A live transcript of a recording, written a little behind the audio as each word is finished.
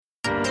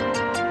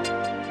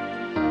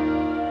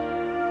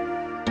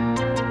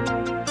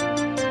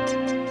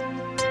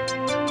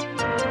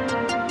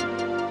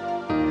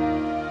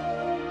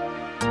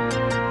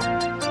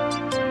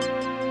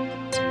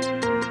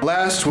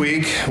last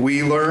week,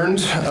 we learned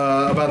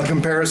about the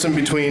comparison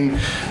between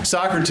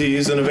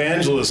Socrates and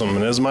evangelism.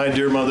 And as my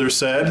dear mother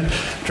said,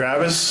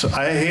 Travis,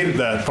 I hated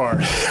that part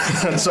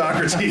on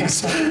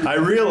Socrates. I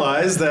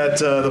realized that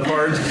the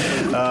part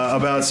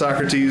about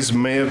Socrates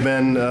may have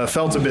been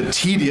felt a bit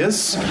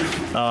tedious.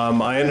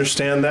 I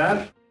understand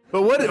that.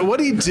 But what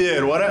he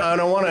did, and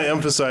I want to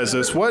emphasize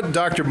this, what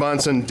Dr.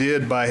 Bonson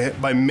did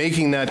by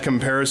making that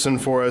comparison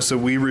for us that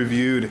we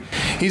reviewed,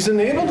 he's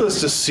enabled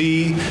us to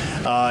see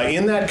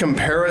in that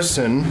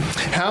comparison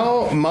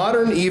how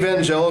modern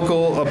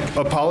evangelical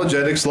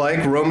apologetics,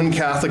 like Roman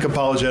Catholic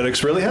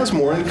apologetics, really has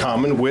more in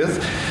common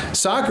with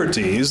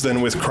Socrates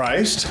than with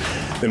Christ,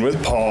 than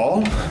with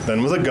Paul,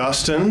 than with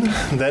Augustine,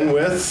 than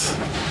with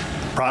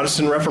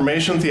Protestant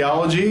Reformation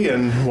theology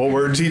and what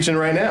we're teaching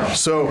right now.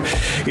 So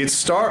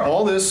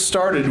all this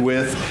started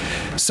with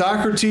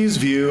Socrates'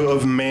 view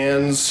of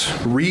man's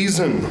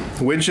reason,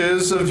 which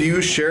is a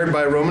view shared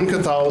by Roman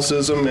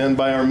Catholicism and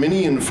by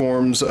Arminian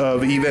forms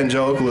of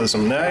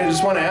evangelicalism. Now, I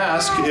just want to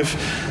ask,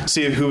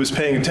 see who was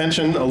paying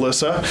attention,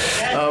 Alyssa.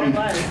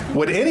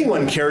 Would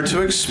anyone care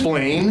to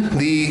explain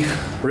the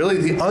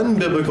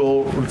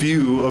unbiblical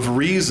view of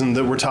reason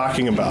that we're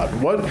talking about?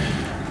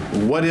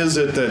 What is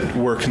it that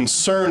we're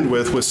concerned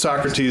with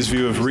Socrates'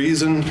 view of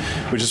reason,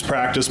 which is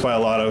practiced by a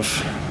lot of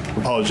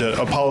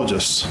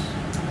apologists?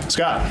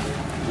 Scott?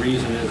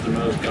 Reason is the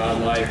most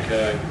godlike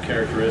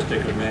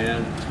characteristic of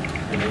man,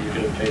 and that you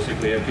can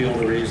basically appeal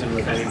to reason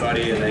with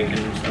anybody and they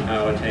can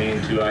somehow attain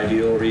to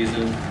ideal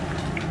reason.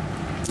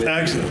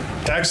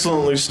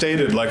 Excellently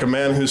stated, like a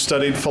man who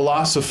studied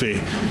philosophy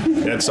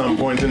at some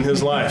point in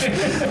his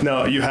life.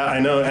 No, I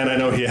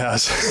know he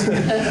has.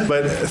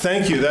 But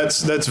thank you.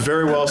 That's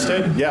very well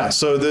stated. Yeah.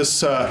 So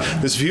this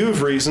view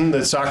of reason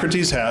that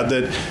Socrates had,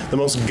 that the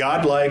most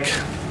godlike,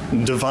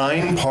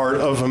 divine part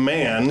of a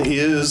man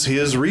is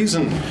his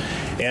reason.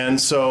 And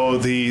so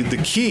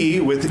the key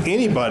with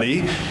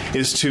anybody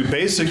is to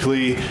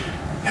basically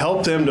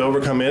help them to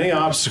overcome any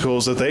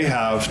obstacles that they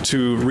have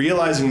to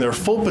realizing their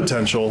full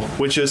potential,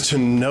 which is to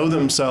know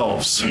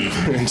themselves,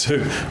 and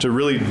to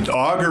really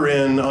auger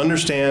in,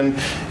 understand,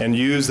 and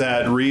use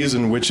that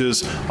reason, which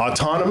is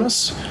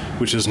autonomous,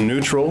 which is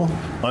neutral,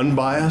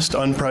 unbiased,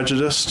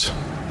 unprejudiced,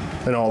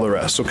 and all the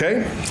rest,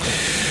 okay?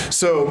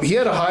 So he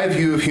had a high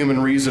view of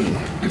human reason.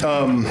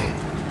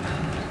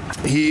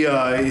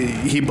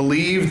 He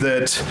believed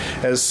that,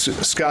 as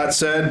Scott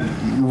said,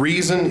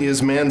 reason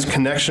is man's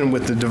connection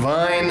with the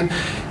divine,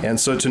 and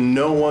so to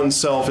know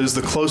oneself is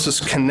the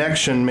closest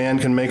connection man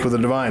can make with the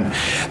divine.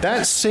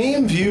 That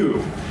same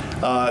view,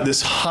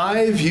 this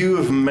high view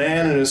of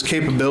man and his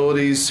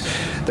capabilities,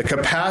 the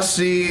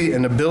capacity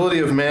and ability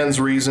of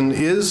man's reason,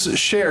 is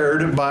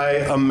shared by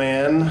a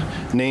man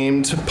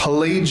named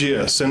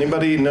Pelagius.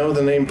 Anybody know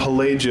the name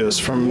Pelagius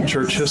from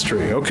church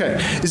history? Okay.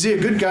 Is he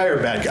a good guy or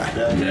a bad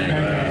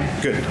guy?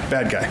 Good.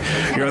 Bad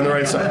guy. You're on the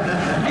right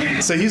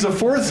side. So he's a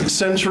 4th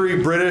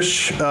century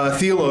British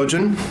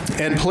theologian,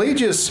 and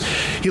Pelagius,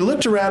 he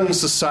looked around in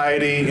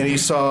society and he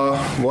saw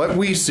what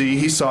we see.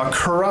 He saw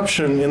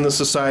corruption in the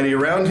society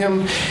around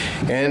him,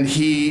 and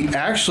he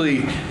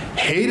actually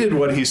hated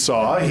what he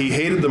saw. He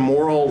hated the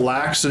moral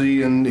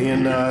laxity in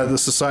the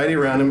society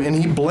around him, and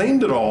he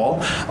blamed it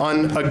all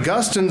on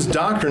Augustine's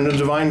doctrine of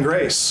divine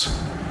grace.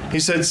 He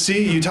said,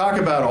 see, you talk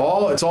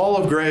about it's all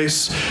of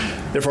grace,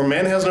 therefore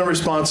man has no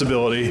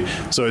responsibility,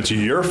 so it's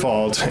your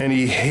fault. And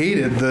he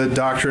hated the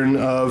doctrine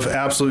of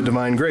absolute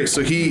divine grace.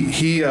 So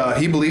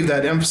he believed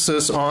that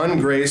emphasis on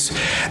grace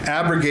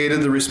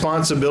abrogated the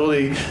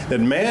responsibility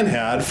that man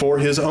had for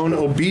his own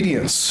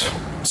obedience.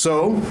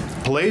 So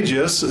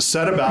Pelagius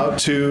set about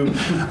to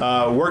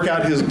work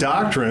out his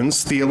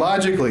doctrines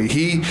theologically.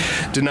 He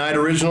denied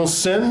original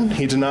sin.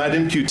 He denied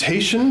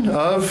imputation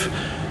of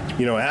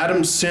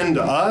Adam's sin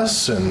to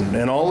us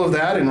and all of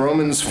that in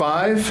Romans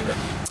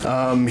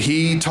 5.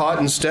 He taught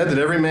instead that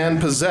every man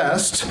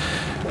possessed,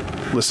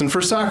 listen for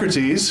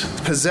Socrates,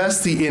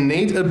 possessed the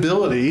innate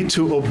ability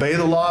to obey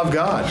the law of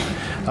God,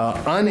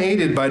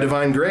 unaided by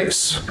divine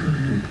grace.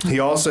 He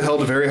also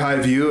held a very high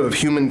view of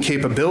human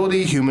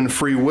capability, human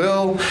free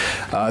will,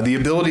 the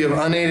ability of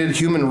unaided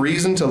human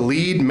reason to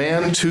lead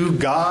man to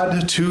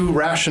God, to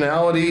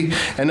rationality,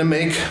 and to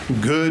make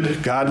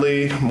good,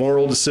 godly,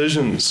 moral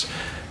decisions.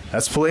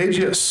 That's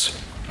Pelagius.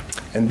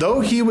 And though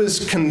he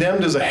was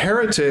condemned as a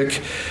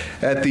heretic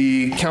at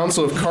the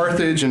Council of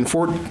Carthage in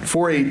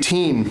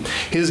 418,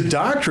 his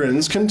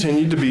doctrines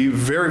continued to be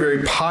very,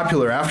 very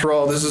popular. After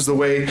all, this is the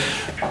way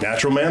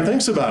natural man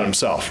thinks about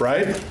himself,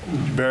 right?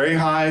 Very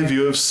high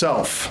view of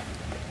self.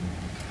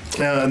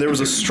 There was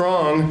a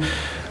strong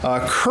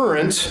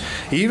current,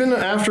 even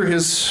after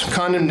his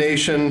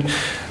condemnation,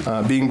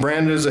 being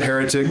branded as a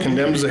heretic,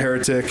 condemned as a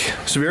heretic.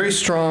 It's a very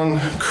strong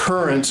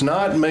current,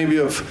 not maybe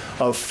of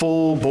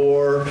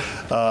full-bore,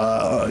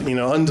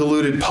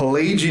 undiluted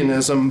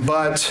Pelagianism,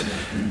 but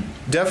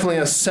definitely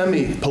a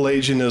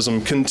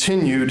semi-Pelagianism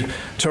continued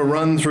to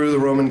run through the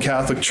Roman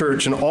Catholic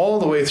Church and all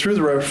the way through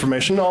the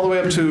Reformation, all the way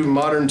up to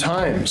modern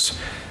times.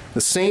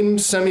 The same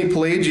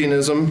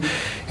semi-Pelagianism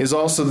is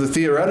also the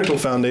theoretical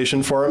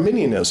foundation for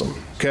Arminianism.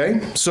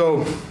 Okay?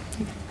 So,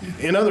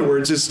 in other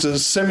words, it's the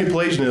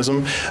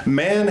semi-Pelagianism.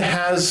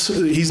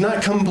 He's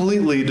not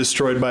completely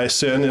destroyed by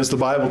sin, as the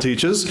Bible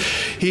teaches.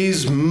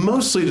 He's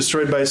mostly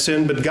destroyed by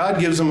sin, but God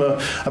gives him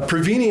a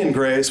prevenient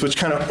grace which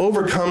kind of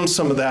overcomes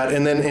some of that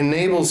and then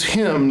enables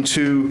him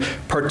to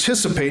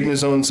participate in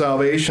his own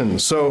salvation.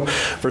 So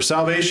for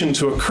salvation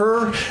to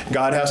occur,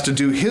 God has to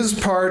do his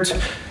part.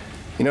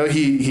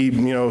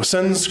 He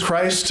sends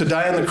Christ to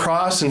die on the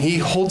cross, and he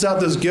holds out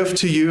this gift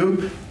to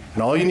you,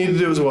 and all you need to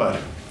do is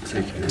what?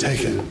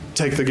 Take it.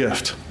 Take the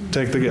gift.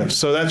 Take the gift.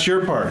 So that's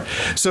your part.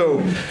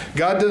 So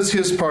God does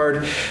his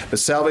part, but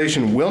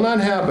salvation will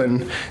not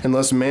happen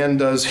unless man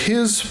does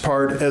his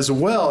part as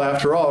well.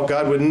 After all,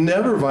 God would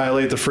never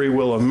violate the free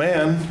will of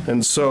man,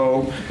 and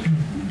so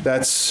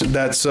that's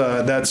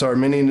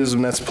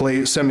Arminianism. That's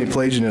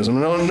semi-Pelagianism.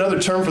 Another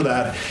term for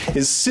that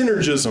is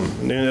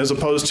synergism, as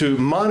opposed to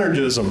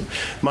monergism.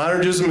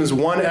 Monergism is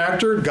one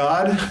actor,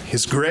 God,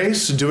 his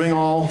grace, doing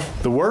all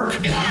the work,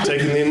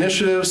 taking the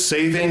initiative,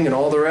 saving, and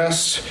all the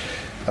rest.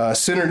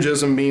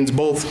 Synergism means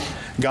both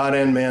God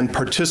and man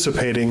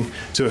participating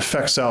to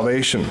effect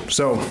salvation.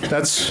 So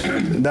that's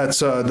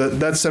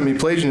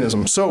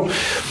semi-Pelagianism. So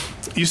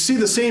you see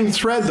the same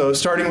thread, though,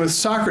 starting with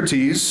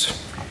Socrates,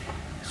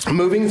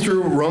 moving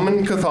through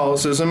Roman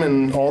Catholicism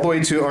and all the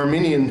way to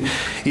Arminian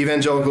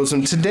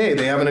evangelicalism today.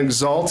 They have an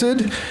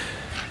exalted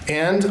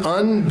and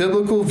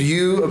unbiblical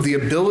view of the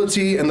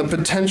ability and the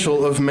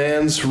potential of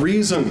man's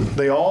reason.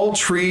 They all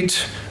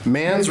treat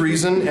man's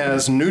reason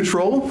as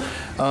neutral,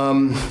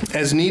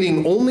 as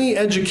needing only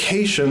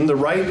education, the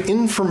right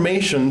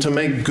information to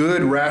make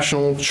good,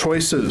 rational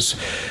choices.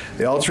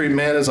 They all treat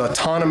man as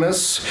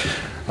autonomous.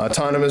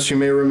 Autonomous, you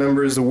may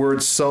remember, is the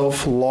word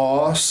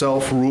self-law,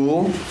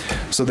 self-rule.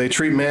 So they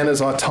treat man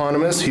as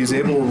autonomous. He's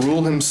able to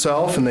rule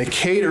himself, and they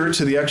cater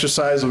to the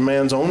exercise of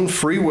man's own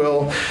free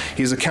will.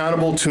 He's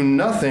accountable to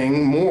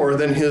nothing more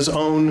than his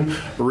own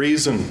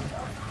reason.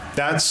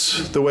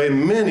 That's the way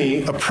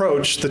many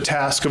approach the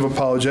task of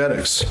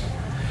apologetics.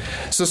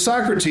 So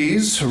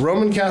Socrates,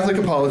 Roman Catholic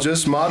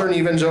apologists, modern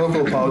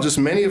evangelical apologists,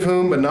 many of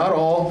whom, but not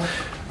all,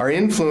 are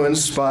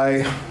influenced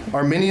by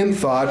Arminian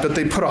thought, but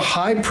they put a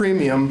high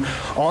premium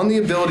on the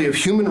ability of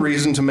human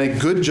reason to make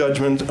good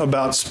judgment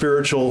about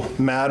spiritual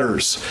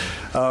matters.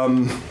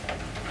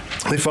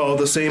 They follow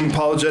the same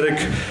apologetic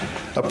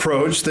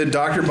approach that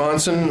Dr.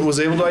 Bahnsen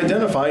was able to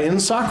identify in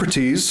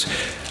Socrates,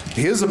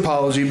 his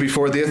apology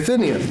before the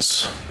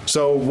Athenians.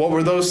 So what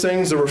were those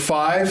things? There were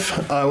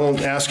 5. I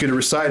won't ask you to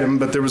recite them,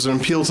 but there was an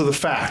appeal to the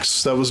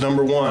facts. That was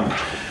number 1.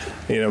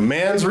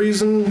 Man's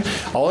reason,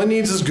 all he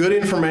needs is good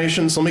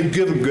information, so let me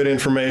give him good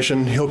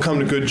information. He'll come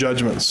to good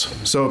judgments.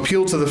 So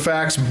appeal to the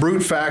facts.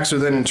 Brute facts are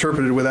then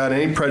interpreted without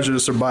any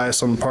prejudice or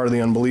bias on the part of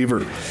the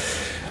unbeliever.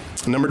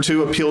 Number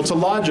 2, appeal to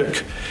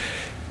logic.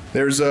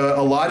 There's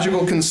a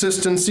logical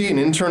consistency and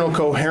internal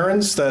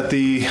coherence that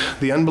the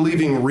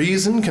unbelieving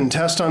reason can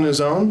test on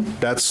his own.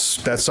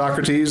 That's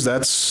Socrates,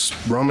 that's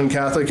Roman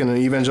Catholic and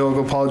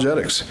evangelical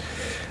apologetics.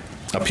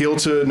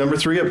 Number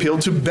 3, appeal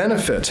to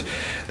benefit.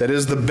 That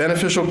is, the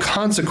beneficial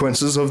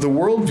consequences of the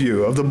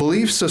worldview, of the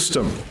belief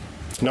system.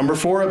 Number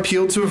 4,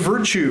 appeal to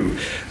virtue,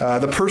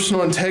 the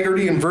personal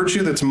integrity and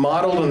virtue that's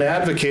modeled and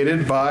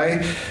advocated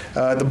by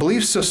the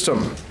belief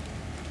system.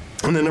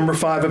 And then number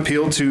 5,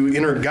 appeal to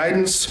inner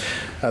guidance,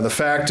 the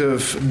fact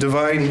of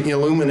divine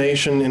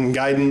illumination and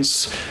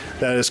guidance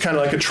that is kind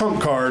of like a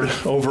trump card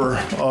over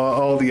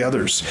all the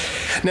others.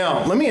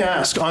 Now, let me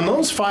ask, on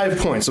those 5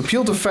 points,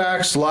 appeal to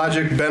facts,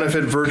 logic,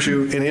 benefit,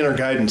 virtue, and inner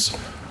guidance,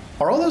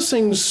 are all those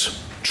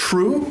things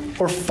true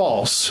or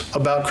false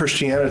about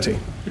Christianity?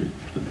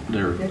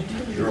 They're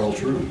all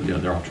true. Yeah,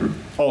 they're all true.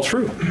 All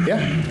true,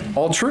 yeah,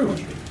 all true.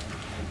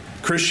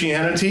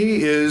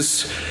 Christianity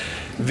is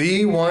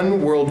the one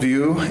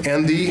worldview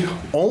and the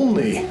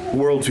only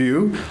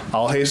worldview,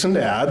 I'll hasten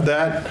to add,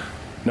 that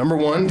number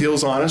 1,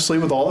 deals honestly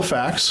with all the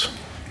facts.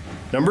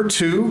 Number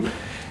 2,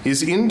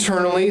 is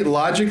internally,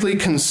 logically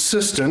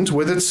consistent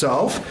with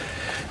itself.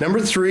 Number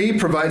 3,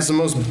 provides the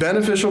most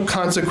beneficial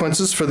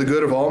consequences for the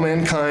good of all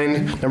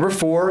mankind. Number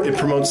 4, it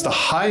promotes the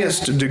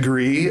highest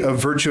degree of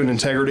virtue and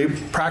integrity,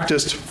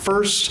 practiced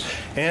first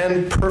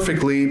and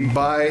perfectly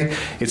by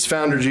its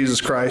founder,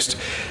 Jesus Christ.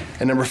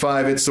 And number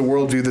 5, it's the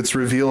worldview that's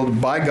revealed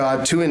by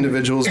God to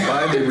individuals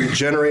by the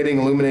regenerating,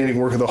 illuminating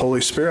work of the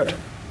Holy Spirit.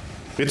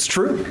 It's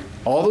true.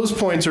 All those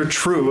points are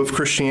true of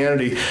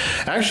Christianity.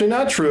 Actually,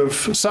 not true of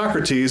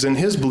Socrates and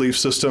his belief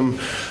system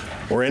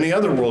or any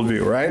other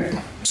worldview,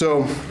 right?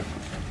 So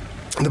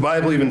the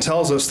Bible even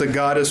tells us that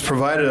God has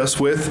provided us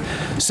with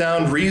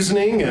sound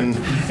reasoning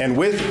and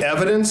with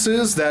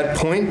evidences that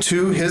point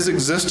to his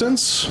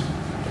existence.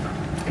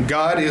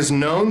 God is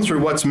known through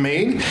what's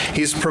made.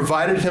 He's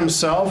provided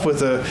himself with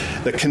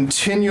the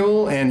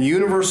continual and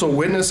universal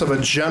witness of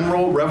a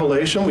general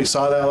revelation. We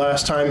saw that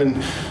last time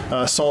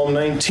in Psalm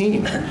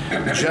 19.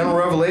 General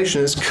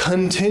revelation is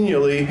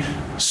continually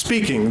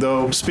speaking,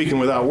 though speaking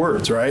without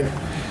words, right?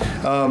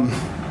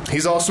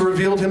 He's also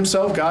revealed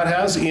himself, God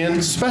has,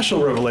 in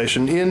special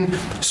revelation, in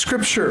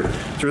Scripture,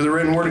 through the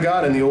written Word of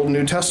God in the Old and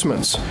New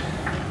Testaments.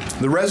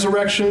 The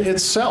resurrection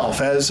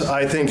itself, as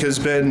I think has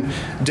been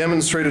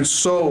demonstrated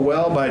so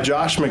well by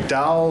Josh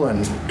McDowell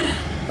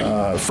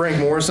and Frank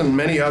Morrison and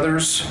many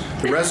others,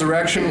 the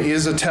resurrection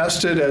is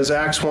attested, as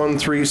Acts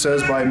 1:3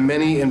 says, by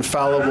many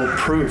infallible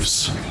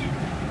proofs.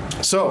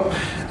 So,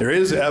 there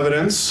is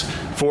evidence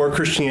for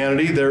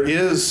Christianity.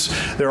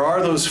 There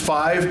are those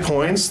 5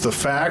 points: the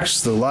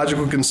facts, the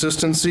logical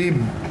consistency,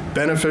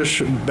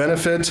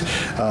 benefit,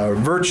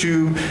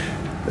 virtue,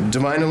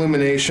 divine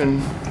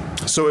illumination.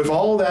 So if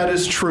all that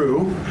is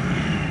true,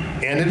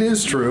 and it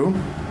is true,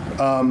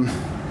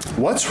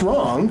 what's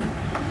wrong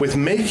with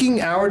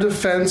making our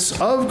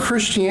defense of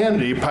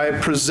Christianity by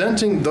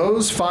presenting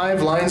those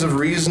 5 lines of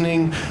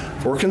reasoning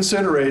for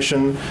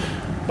consideration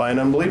by an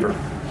unbeliever?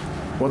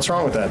 What's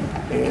wrong with that?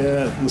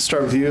 Yeah, let's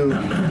start with you,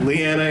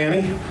 Leanna,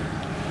 Annie.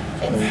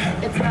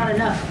 It's not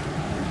enough.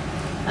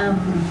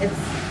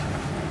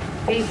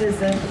 Faith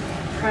is a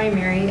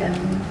primary, and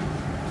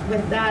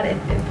with that, it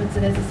puts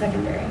it as a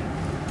secondary.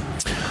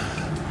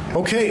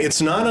 Okay,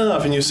 it's not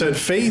enough, and you said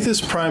faith is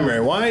primary.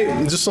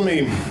 Why? Just let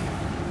me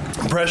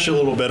press you a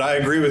little bit. I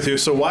agree with you.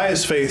 So why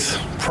is faith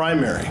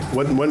primary?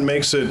 What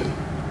makes it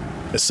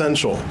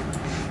essential?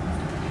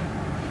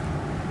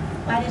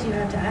 Why did you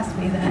have to ask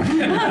me that?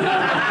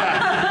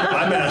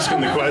 I'm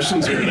asking the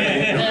questions here.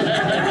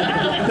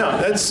 No,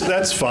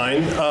 that's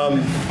fine.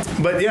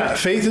 But yeah,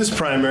 faith is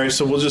primary,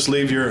 so we'll just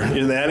leave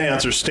that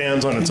answer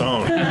stands on its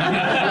own.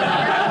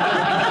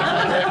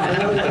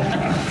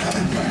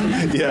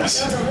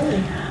 Yes.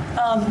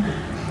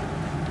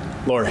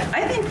 Lori.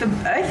 I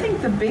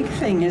think the big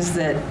thing is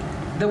that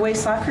the way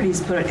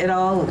Socrates put it, it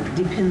all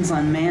depends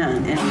on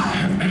man,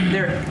 and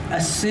they're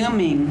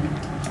assuming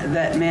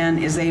that man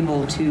is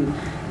able to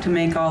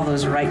make all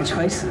those right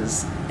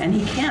choices, and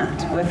he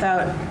can't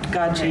without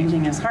God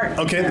changing his heart.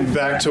 Okay,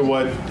 back to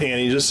what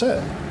Annie just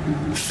said.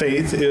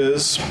 Faith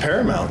is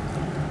paramount.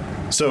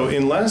 So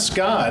unless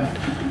God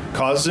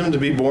causes him to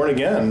be born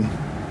again,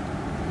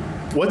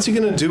 what's he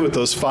going to do with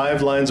those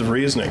 5 lines of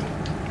reasoning?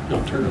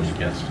 He'll turn those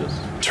against us.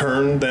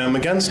 Turn them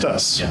against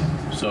us.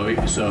 Yeah. So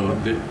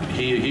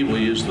he will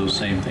use those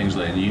same things.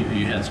 And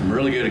you had some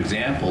really good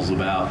examples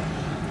about,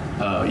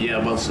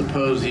 well,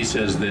 suppose he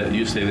says that,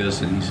 you say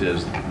this, and he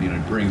says,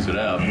 brings it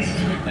up,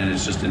 and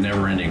it's just a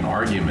never-ending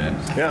argument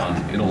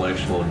on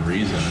intellectual and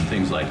reason and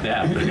things like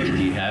that. But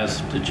he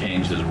has to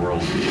change his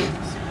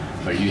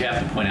worldview. But you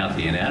have to point out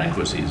the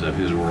inadequacies of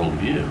his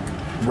worldview.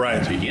 Right.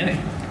 At the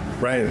beginning.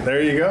 Right.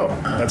 There you go.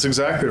 That's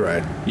exactly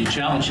right. You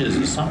challenge his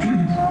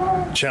assumptions.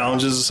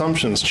 Challenges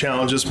assumptions.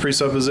 Challenges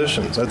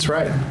presuppositions. That's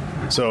right.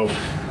 So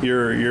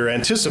you're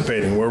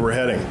anticipating where we're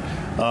heading.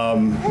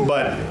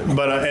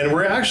 And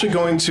we're actually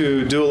going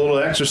to do a little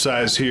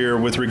exercise here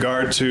with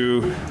regard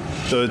to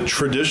the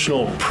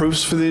traditional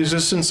proofs for the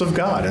existence of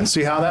God and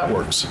see how that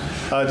works.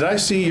 Did I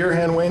see your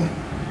hand, Wayne?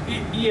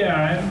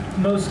 Yeah,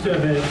 most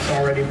of it's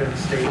already been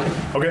stated.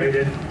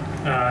 Okay.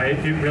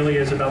 It really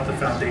is about the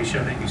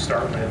foundation that you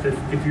start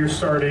with. If you're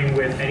starting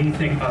with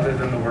anything other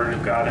than the Word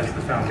of God as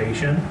the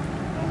foundation,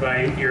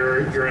 right,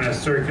 you're in a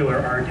circular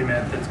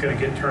argument that's going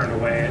to get turned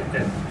away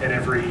at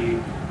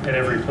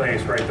every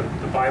place, right?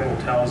 The Bible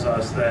tells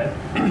us that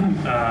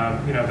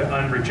the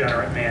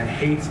unregenerate man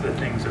hates the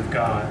things of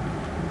God,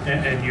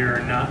 and you're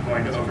not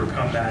going to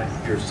overcome that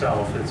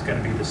yourself. It's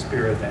going to be the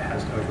Spirit that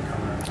has to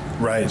overcome that.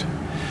 Right.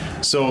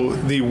 So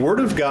the Word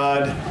of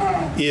God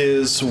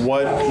is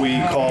what we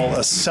call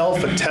a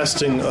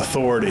self-attesting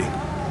authority.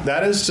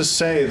 That is to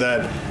say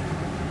that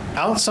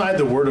outside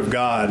the Word of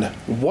God,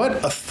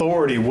 what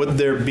authority would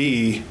there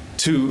be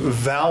to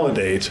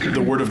validate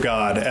the Word of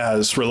God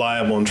as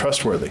reliable and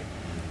trustworthy?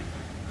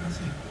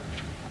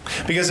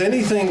 Because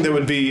anything that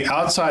would be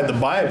outside the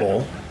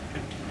Bible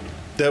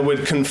that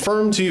would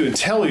confirm to you and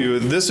tell you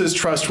this is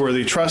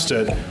trustworthy, trust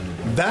it,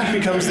 that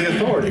becomes the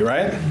authority,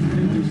 right?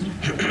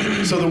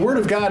 So the Word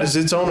of God is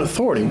its own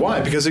authority. Why?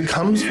 Because it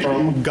comes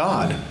from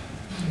God,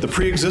 the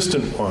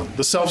pre-existent one,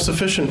 the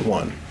self-sufficient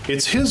one.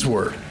 It's His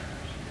Word.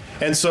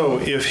 And so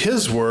if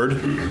His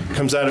Word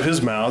comes out of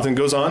His mouth and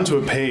goes onto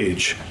a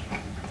page,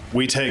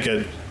 we take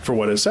it for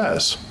what it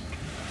says.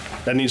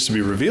 That needs to be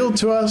revealed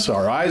to us.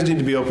 Our eyes need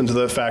to be open to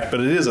that fact,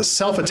 but it is a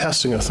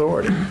self-attesting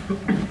authority.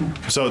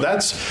 So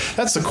that's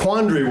the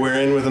quandary we're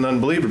in with an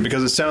unbeliever,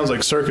 because it sounds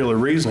like circular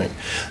reasoning.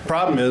 The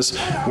problem is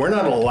we're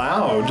not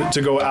allowed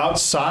to go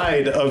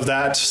outside of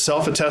that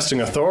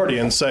self-attesting authority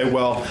and say,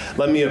 well,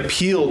 let me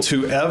appeal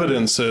to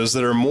evidences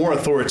that are more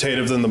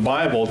authoritative than the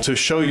Bible to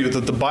show you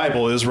that the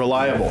Bible is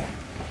reliable.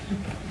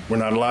 We're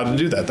not allowed to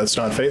do that. That's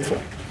not faithful.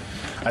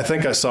 I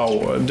think I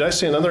saw, did I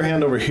see another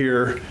hand over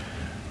here?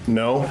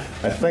 No,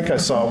 I think I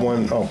saw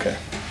one. Okay,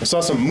 I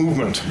saw some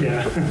movement.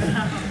 Yeah.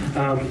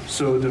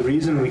 So the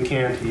reason we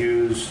can't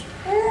use,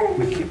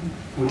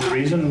 the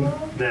reason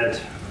that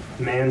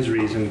man's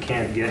reason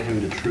can't get him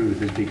to truth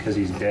is because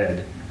he's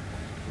dead.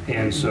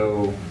 And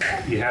so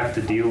you have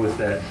to deal with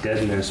that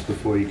deadness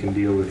before you can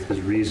deal with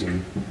his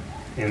reason.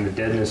 And the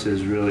deadness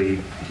is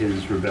really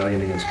his rebellion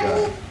against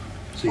God.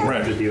 So you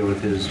have to deal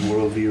with his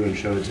worldview and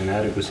show its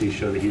inadequacy,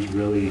 show that he's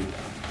really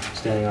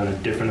standing on a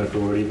different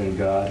authority than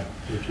God,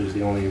 which is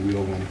the only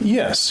real one.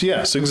 Yes,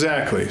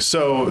 exactly.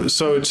 So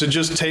to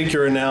just take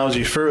your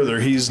analogy further,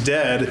 he's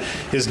dead.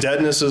 His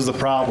deadness is the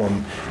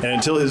problem, and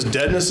until his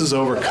deadness is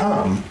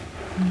overcome,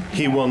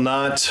 he will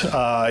not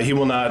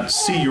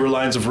see your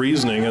lines of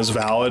reasoning as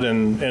valid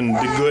and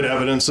the good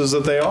evidences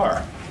that they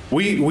are.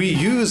 We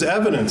use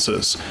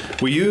evidences,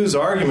 we use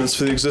arguments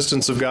for the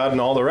existence of God and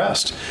all the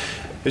rest.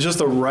 It's just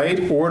the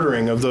right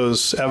ordering of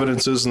those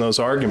evidences and those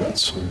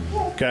arguments.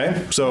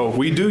 Okay, so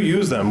we do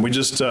use them. We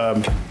just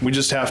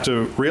have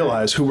to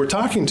realize who we're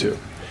talking to.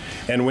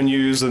 And when you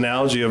use the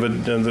analogy of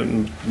it,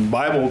 the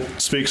Bible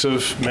speaks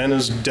of men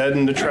as dead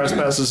into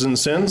trespasses and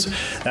sins.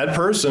 That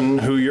person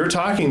who you're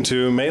talking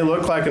to may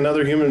look like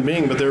another human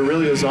being, but they're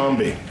really a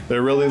zombie.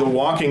 They're really the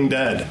walking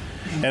dead.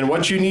 And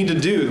what you need to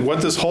do,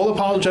 what this whole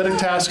apologetic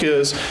task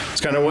is, it's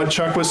kind of what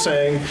Chuck was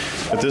saying,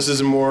 but this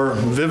is in more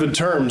vivid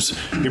terms.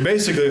 You're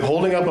basically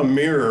holding up a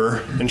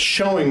mirror and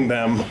showing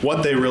them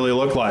what they really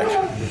look like.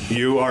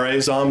 You are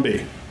a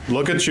zombie.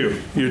 Look at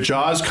you. Your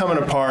jaw's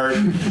coming apart.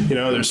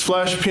 There's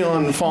flesh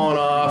peeling and falling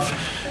off.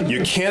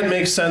 You can't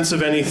make sense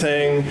of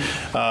anything.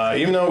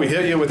 Even though we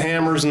hit you with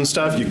hammers and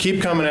stuff, you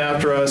keep coming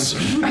after us.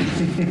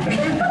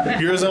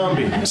 You're a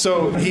zombie.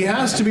 So he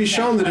has to be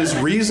shown that his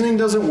reasoning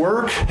doesn't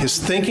work, his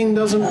thinking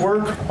doesn't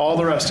work, all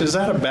the rest. Is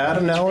that a bad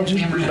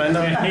analogy? I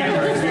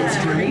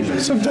know.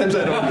 Sometimes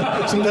I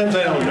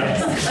don't know.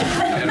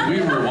 And we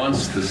were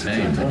once the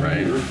same,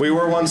 right? We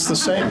were once the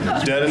same,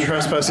 dead in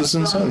trespasses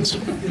and sins.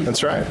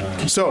 That's right.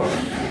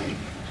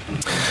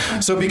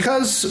 So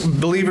because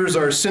believers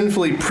are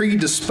sinfully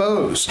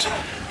predisposed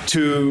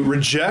to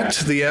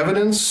reject the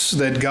evidence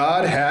that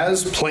God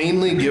has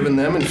plainly given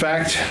them, in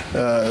fact,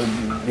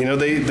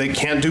 they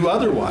can't do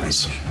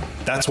otherwise.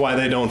 That's why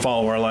they don't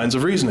follow our lines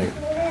of reasoning.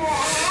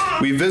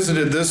 We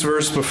visited this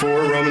verse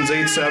before, Romans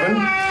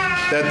 8:7.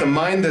 That the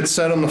mind that's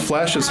set on the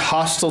flesh is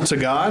hostile to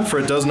God, for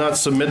it does not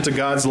submit to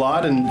God's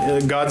law,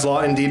 and God's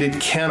law indeed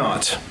it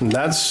cannot. And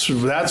that's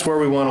where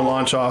we want to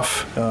launch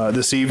off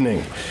this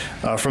evening,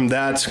 from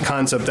that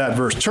concept, that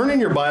verse. Turn in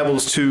your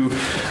Bibles to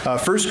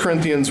 1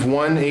 Corinthians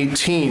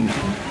 1:18.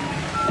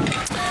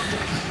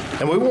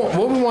 And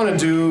what we want to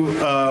do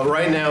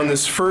right now in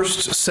this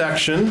first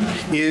section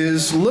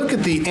is look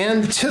at the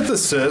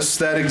antithesis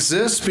that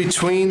exists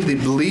between the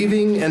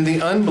believing and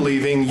the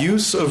unbelieving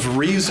use of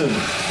reason.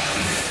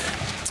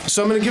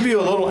 So I'm going to give you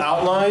a little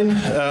outline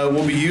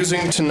we'll be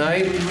using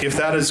tonight, if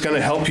that is going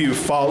to help you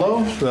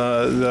follow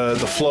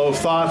the flow of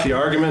thought, the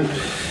argument.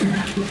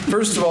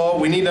 First of all,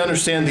 we need to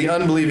understand the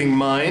unbelieving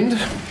mind.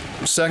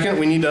 Second,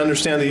 we need to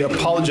understand the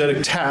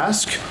apologetic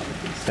task.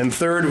 And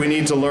third, we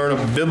need to learn a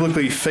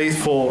biblically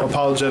faithful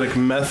apologetic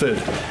method.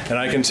 And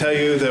I can tell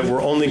you that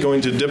we're only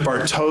going to dip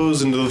our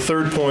toes into the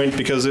third point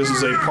because this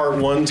is a part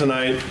 1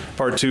 tonight.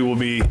 Part 2 will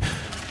be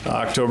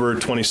October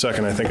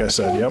 22nd, I think I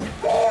said. Yep.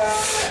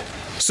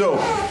 So,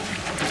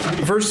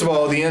 first of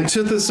all, the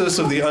antithesis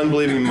of the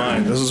unbelieving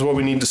mind. This is what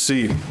we need to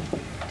see.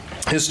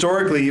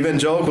 Historically,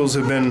 evangelicals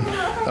have been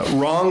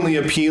wrongly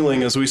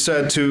appealing, as we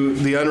said, to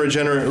the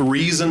unregenerate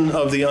reason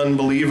of the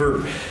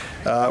unbeliever.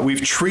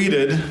 We've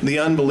treated the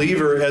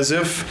unbeliever as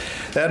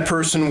if that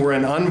person were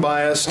an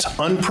unbiased,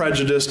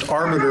 unprejudiced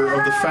arbiter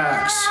of the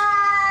facts.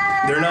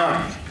 They're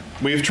not.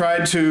 We've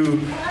tried to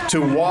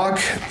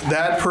walk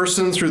that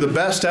person through the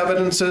best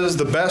evidences,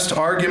 the best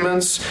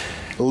arguments,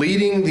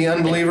 leading the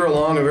unbeliever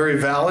along a very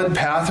valid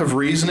path of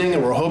reasoning,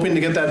 and we're hoping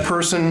to get that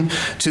person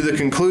to the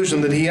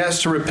conclusion that he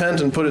has to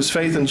repent and put his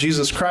faith in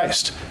Jesus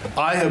Christ.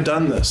 I have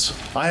done this.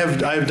 I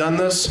have done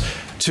this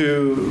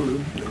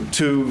to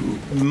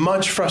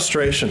much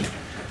frustration,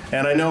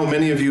 and I know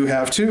many of you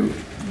have too.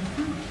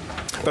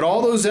 But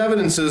all those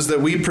evidences that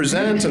we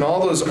present and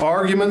all those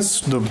arguments,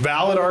 the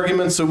valid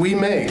arguments that we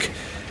make,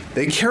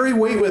 they carry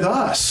weight with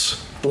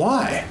us.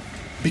 Why?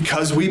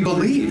 Because we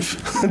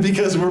believe,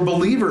 because we're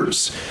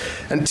believers.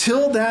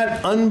 Until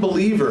that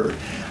unbeliever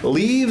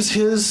leaves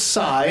his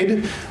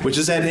side, which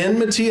is at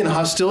enmity and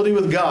hostility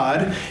with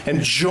God,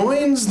 and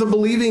joins the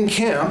believing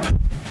camp,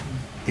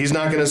 he's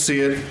not going to see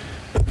it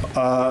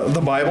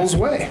the Bible's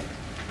way.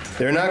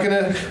 They're not going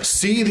to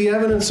see the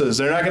evidences.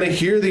 They're not going to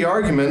hear the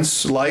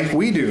arguments like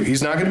we do.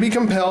 He's not going to be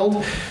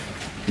compelled.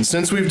 And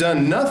since we've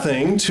done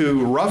nothing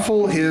to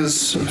ruffle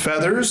his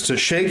feathers, to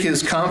shake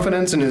his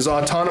confidence in his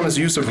autonomous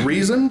use of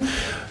reason,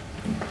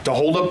 to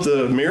hold up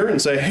the mirror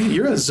and say, hey,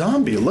 you're a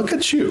zombie, look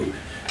at you,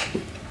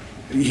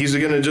 he's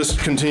going to just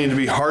continue to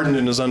be hardened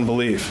in his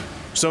unbelief.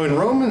 So in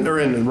 1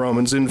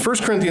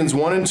 Corinthians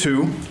 1 and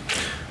 2,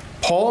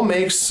 Paul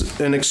makes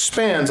and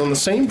expands on the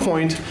same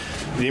point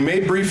that he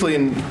made briefly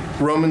in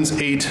Romans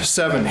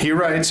 8:7. He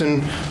writes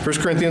in 1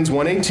 Corinthians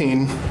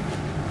 1:18,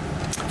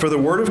 for the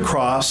word of the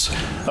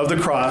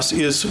cross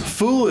is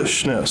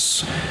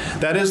foolishness.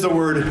 That is the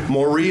word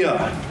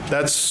moria.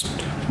 That's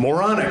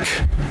moronic.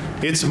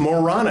 It's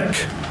moronic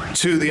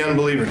to the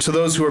unbeliever, to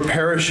those who are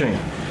perishing.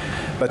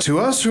 But to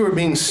us who are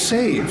being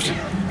saved,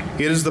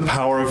 it is the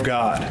power of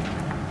God.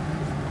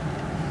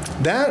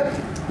 That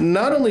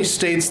not only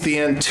states the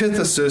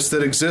antithesis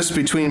that exists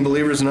between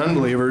believers and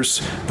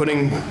unbelievers,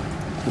 putting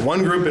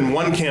one group in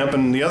one camp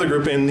and the other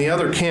group in the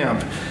other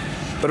camp,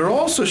 but it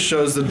also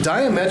shows the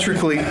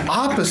diametrically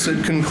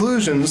opposite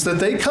conclusions that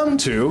they come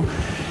to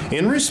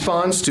in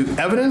response to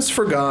evidence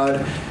for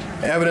God,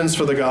 evidence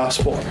for the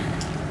gospel.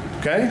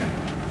 Okay?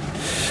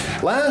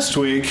 Last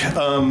week,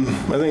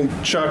 I think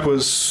Chuck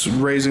was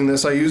raising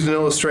this. I used an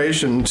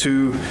illustration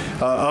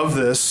of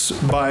this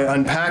by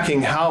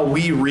unpacking how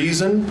we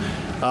reason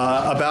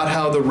about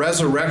how the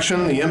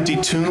resurrection, the empty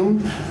tomb,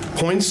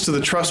 points to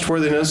the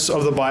trustworthiness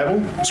of the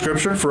Bible,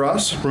 Scripture, for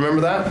us.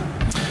 Remember that?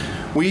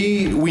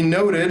 We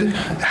noted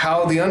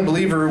how the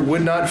unbeliever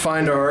would not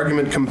find our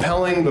argument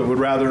compelling, but would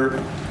rather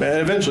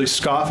eventually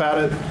scoff at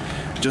it,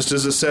 just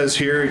as it says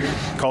here,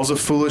 he calls it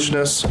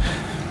foolishness.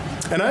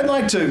 And I'd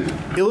like to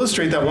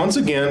illustrate that once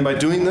again by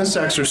doing this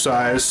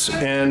exercise,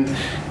 and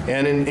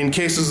in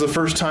cases the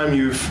first time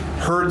you've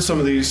heard some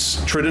of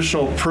these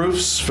traditional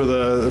proofs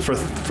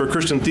for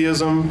Christian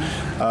theism,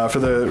 for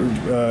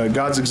the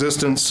God's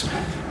existence,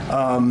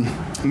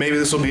 maybe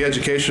this will be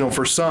educational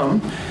for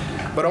some.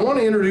 But I want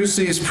to introduce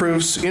these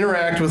proofs,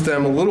 interact with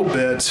them a little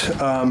bit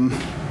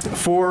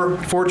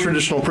for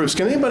traditional proofs.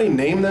 Can anybody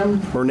name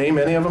them or name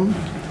any of them?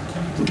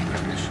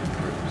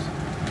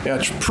 Yeah,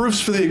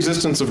 proofs for the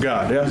existence of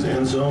God. Yeah.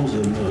 Anselm's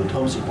and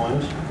Thomas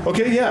Aquinas.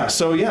 Okay, yeah.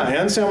 So yeah,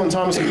 Anselm and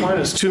Thomas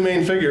Aquinas, two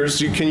main figures.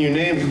 Can you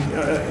name?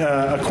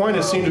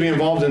 Aquinas seemed to be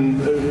involved in.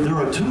 There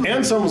are two.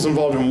 Anselm was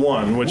involved in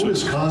one, which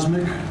is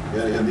cosmic,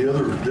 and the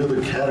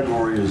other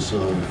category is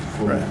from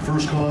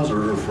first cause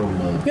or from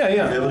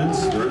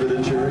evidence or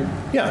evidentiary.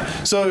 Yeah.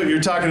 So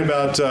you're talking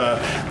about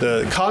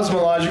the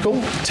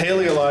cosmological,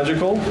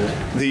 teleological,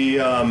 the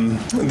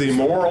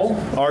moral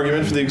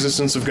argument for the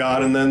existence of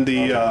God, and then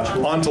the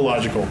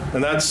ontological,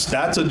 and that's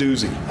a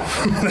doozy.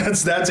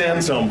 that's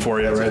Anselm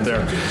for you right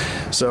there.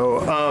 So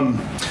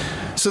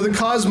the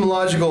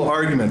cosmological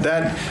argument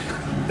that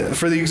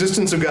for the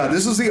existence of God,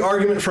 this is the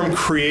argument from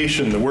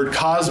creation. The word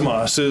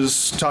cosmos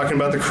is talking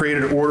about the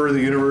created order of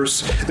the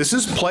universe. This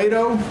is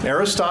Plato,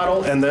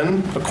 Aristotle, and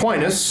then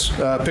Aquinas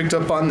picked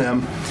up on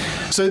them.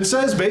 So it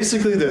says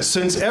basically this: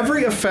 since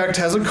every effect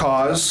has a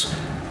cause,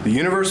 the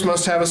universe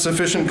must have a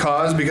sufficient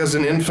cause because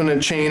an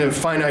infinite chain of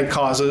finite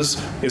causes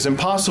is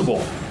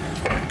impossible.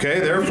 Okay,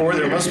 therefore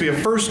there must be a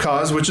first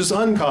cause which is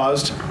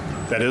uncaused,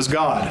 that is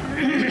God.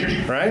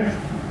 Right?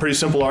 Pretty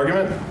simple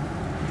argument.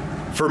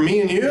 For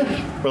me and you,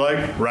 we're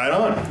like, right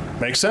on.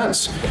 Makes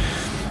sense.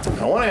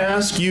 I want to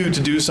ask you to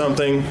do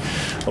something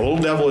a little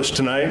devilish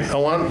tonight. I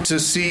want to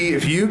see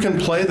if you can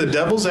play the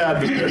devil's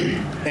advocate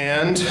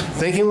and,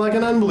 thinking like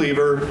an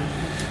unbeliever,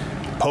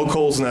 poke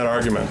holes in that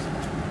argument.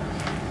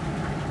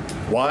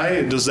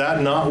 Why does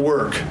that not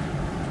work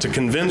to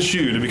convince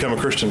you to become a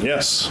Christian?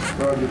 Yes?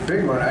 Well, the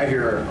big one I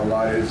hear a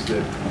lot is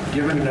that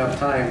given enough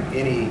time,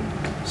 any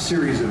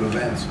series of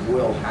events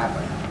will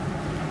happen.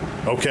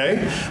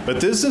 Okay, but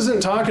this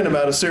isn't talking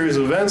about a series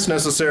of events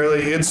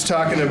necessarily. It's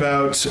talking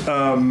about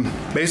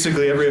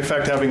basically every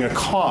effect having a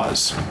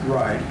cause.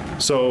 Right.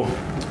 So,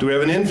 do we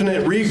have an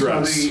infinite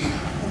regress? So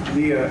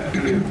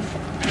the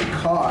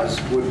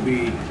cause would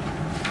be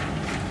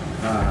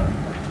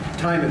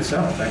time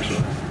itself,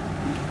 actually.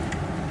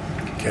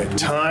 Okay,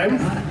 time,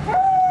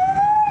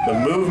 the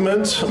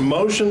movement,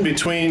 motion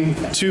between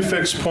two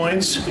fixed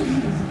points,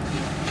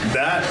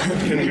 that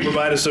can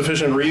provide a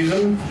sufficient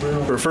reason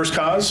for first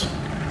cause.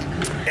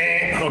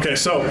 Okay,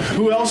 so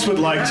who else would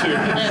like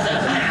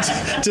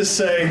to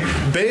say,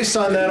 based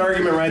on that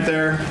argument right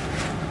there,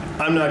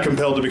 I'm not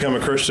compelled to become a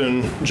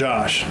Christian?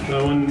 Josh.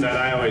 The one that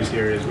I always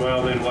hear is,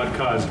 well, then what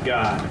caused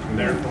God? And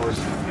therefore,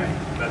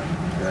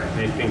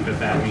 they think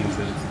that means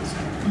that it's the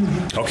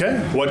same. Okay,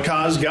 what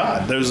caused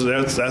God?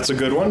 That's a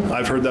good one.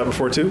 I've heard that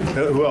before too.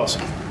 Who else?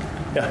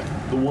 Yeah.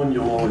 The one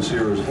you'll always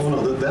hear is, oh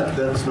no,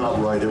 that's not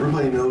right.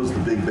 Everybody knows the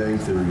Big Bang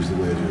Theory is the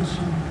way it is.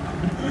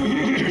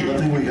 I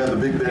think we have the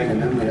Big Bang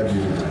and then we have the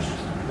universe.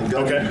 And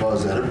God can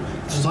cause that.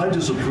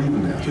 Scientists have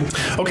proven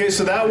that. Okay,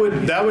 so that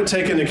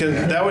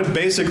would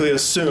basically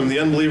assume the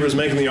unbeliever is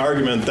making the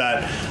argument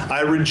that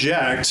I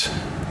reject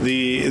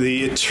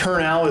the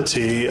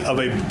eternality of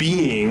a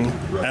being,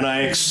 and I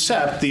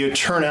accept the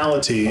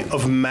eternality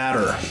of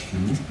matter,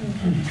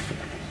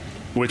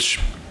 which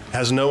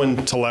has no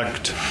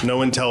intellect,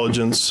 no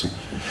intelligence.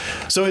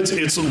 So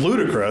it's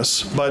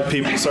ludicrous, but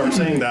people start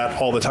saying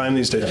that all the time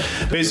these days.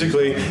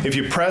 Basically, if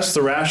you press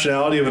the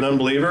rationality of an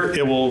unbeliever,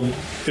 it will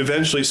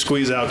eventually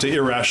squeeze out to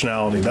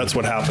irrationality. That's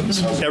what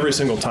happens every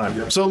single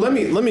time. So let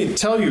me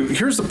tell you,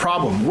 here's the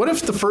problem. What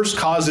if the first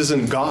cause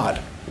isn't God?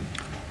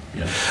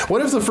 Yeah.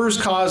 What if the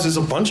first cause is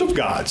a bunch of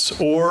gods,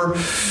 or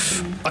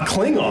a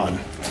Klingon,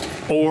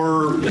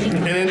 or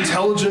an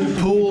intelligent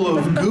pool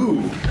of goo?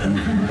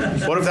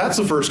 What if that's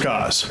the first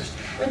cause?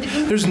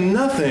 There's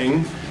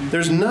nothing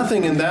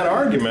in that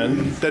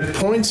argument that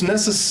points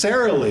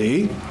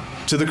necessarily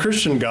to the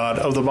Christian God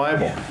of the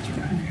Bible.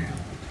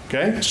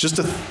 Okay? It's just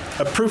a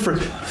proof for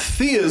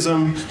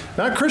theism,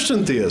 not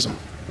Christian theism.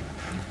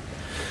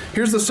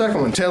 Here's the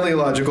second one,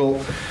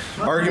 teleological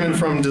argument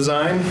from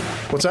design.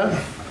 What's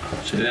that?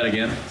 Say that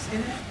again.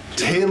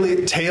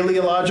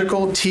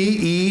 Teleological,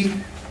 T-E-L-E-O,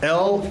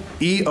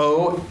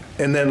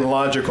 and then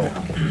logical.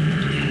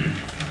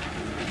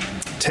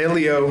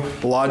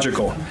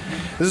 Teleological.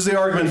 This is the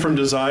argument from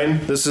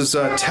design. This is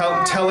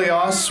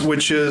teleos,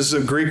 which is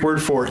a Greek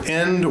word for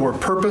end or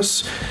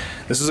purpose.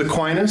 This is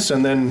Aquinas,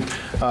 and then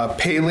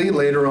Paley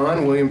later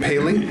on, William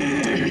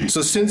Paley.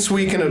 So since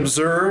we can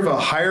observe a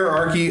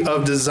hierarchy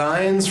of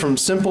designs from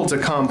simple to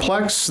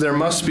complex, there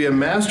must be a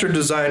master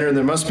designer, and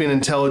there must be an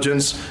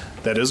intelligence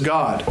that is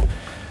God.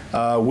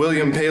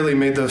 William Paley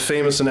made the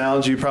famous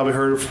analogy, you probably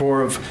heard it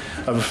before,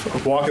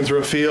 of walking through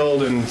a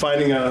field and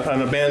finding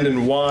an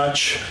abandoned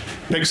watch,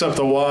 picks up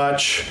the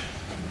watch,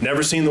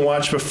 never seen the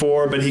watch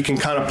before, but he can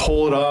kind of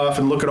pull it off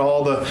and look at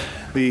all the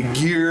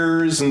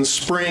gears and the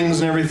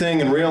springs and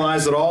everything and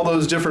realize that all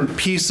those different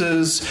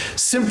pieces,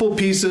 simple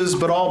pieces,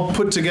 but all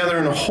put together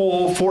in a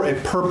whole for a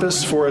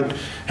purpose, for it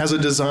has a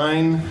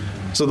design.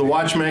 So the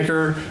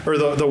watchmaker, or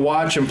the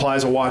watch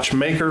implies a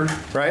watchmaker,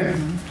 right?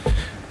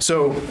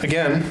 So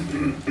again,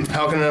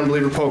 how can an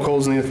unbeliever poke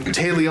holes in the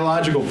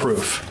teleological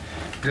proof?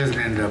 It doesn't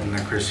end up in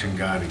the Christian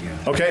God again.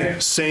 Okay,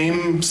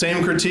 same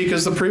critique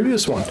as the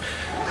previous one.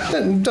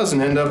 That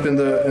doesn't end up in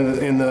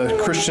the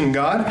Christian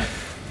God.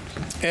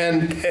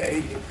 And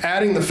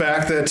adding the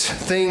fact that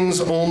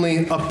things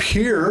only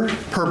appear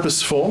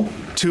purposeful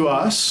to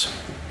us,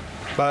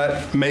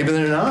 but maybe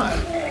they're not.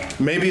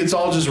 Maybe it's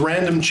all just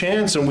random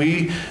chance, and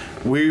we're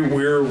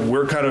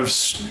kind of,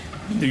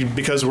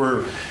 because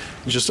we're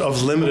just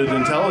of limited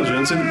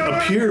intelligence, it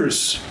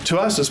appears to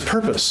us as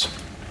purpose.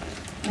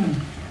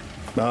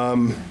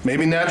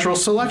 Maybe natural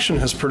selection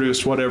has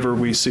produced whatever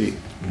we see.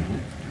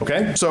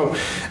 Okay? So,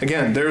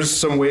 again, there's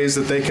some ways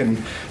that they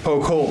can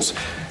poke holes.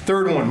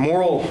 Third one,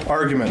 moral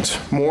argument.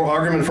 More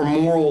argument for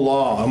moral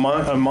law.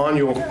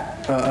 Immanuel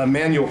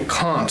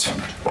Kant.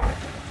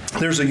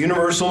 There's a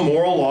universal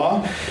moral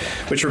law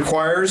which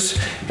requires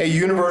a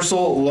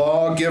universal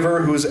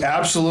lawgiver who is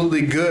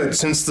absolutely good.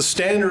 Since the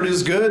standard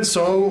is good,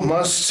 so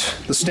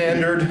must the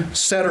standard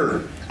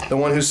setter, the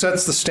one who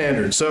sets the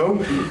standard. So,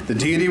 the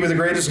deity with the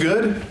greatest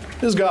good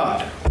is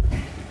God.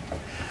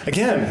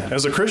 Again,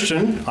 as a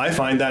Christian, I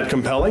find that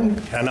compelling,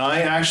 and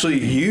I actually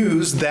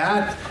use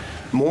that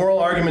moral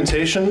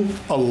argumentation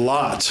a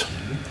lot.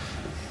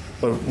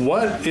 But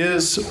why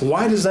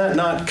does that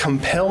not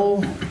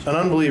compel an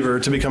unbeliever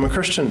to become a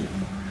Christian?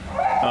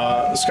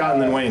 Scott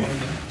and then Wayne.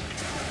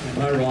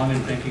 Am I wrong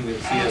in thinking that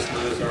C.S.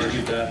 Lewis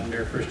argued that in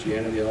Mere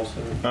Christianity also?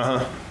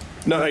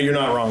 No, you're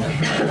not wrong.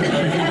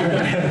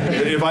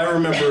 If I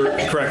remember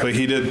correctly,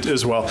 he did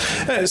as well.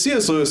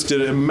 C.S. Lewis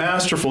did a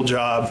masterful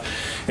job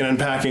in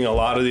unpacking a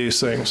lot of these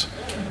things.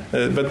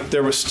 But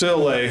there was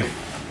still a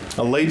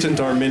latent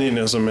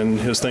Arminianism in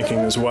his thinking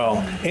as well.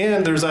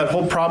 And there's that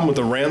whole problem with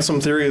the ransom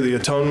theory of the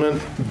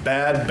atonement.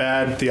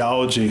 Bad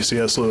theology,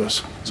 C.S.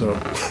 Lewis. So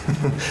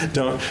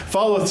don't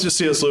follow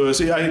C.S. Lewis.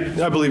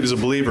 I believe he's a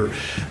believer,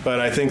 but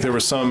I think there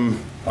was some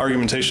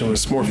argumentation that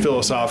was more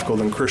philosophical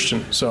than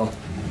Christian. So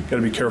got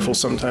to be careful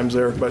sometimes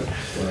there. But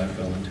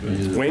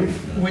Wayne?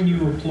 When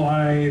you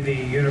apply the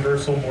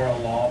universal moral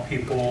law,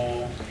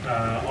 people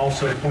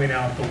also point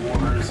out the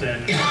wars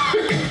and,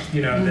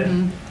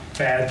 that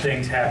bad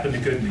things happen to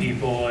good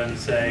people, and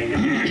say,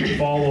 if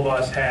all of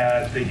us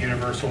had the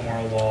universal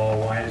moral law,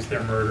 why is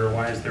there murder?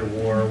 Why is there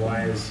war?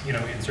 Why is,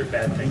 insert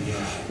bad thinking?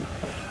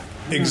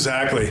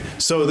 Exactly.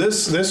 So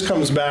this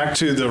comes back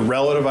to the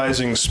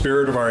relativizing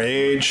spirit of our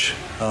age,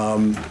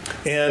 and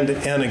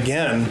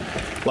again,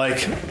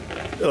 like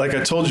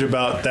I told you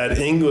about that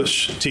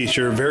English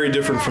teacher, very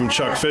different from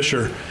Chuck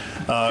Fisher,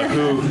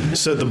 who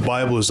said the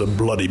Bible is a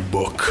bloody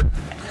book.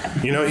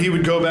 He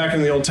would go back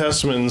in the Old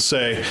Testament and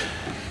say,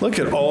 look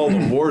at all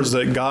the wars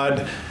that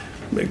God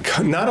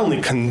not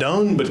only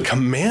condoned, but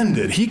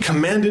commanded. He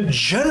commanded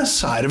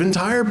genocide of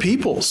entire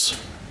peoples.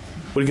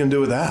 What are you going to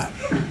do with that?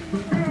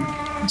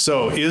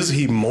 So is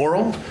he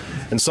moral?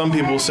 And some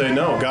people say,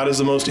 no, God is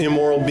the most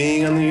immoral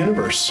being in the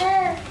universe.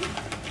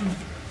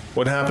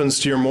 What happens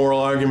to your moral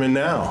argument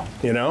now,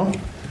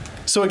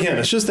 So again,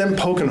 it's just them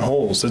poking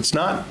holes. It's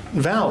not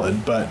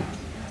valid, but...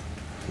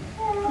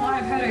 Well,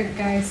 I've had a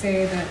guy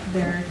say that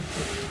there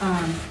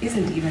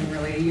isn't even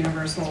really a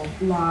universal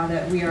law,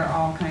 that we are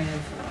all kind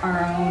of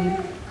our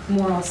own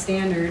moral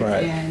standard,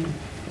 right. And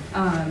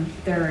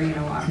there are,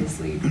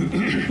 obviously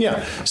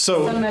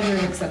some measure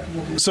of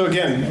acceptable. So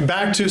again,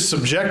 back to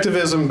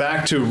subjectivism,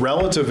 back to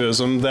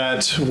relativism,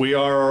 that we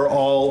are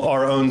all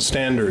our own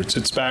standards.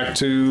 It's back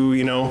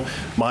to,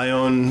 my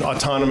own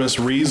autonomous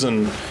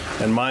reason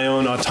and my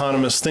own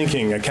autonomous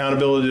thinking,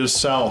 accountability to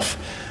self.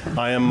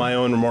 I am my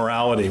own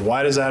morality.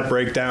 Why does that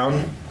break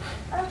down?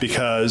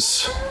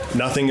 Because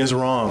nothing is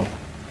wrong.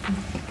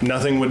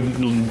 Nothing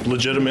would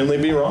legitimately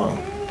be wrong,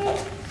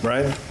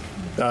 right?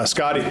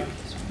 Scotty.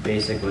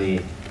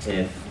 Basically,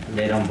 if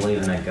they don't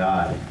believe in a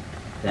God,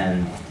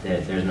 then there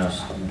is no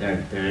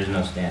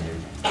standard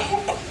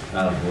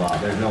of law.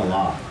 There's no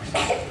law.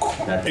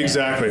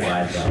 Exactly.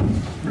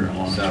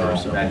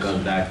 So that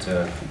goes back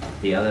to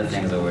the other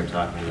things that we're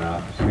talking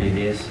about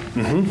previous,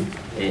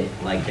 they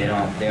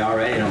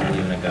already don't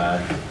believe in a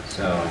God,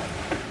 so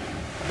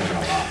there's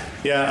no law.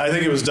 Yeah, I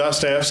think it was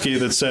Dostoevsky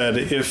that said,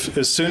 if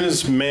as soon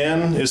as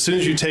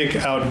you take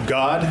out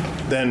God,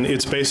 then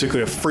it's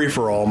basically a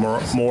free-for-all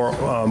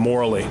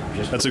morally.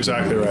 That's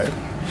exactly right.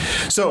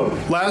 So,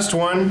 last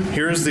one.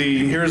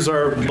 Here's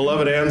our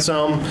beloved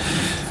Anselm,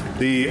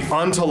 the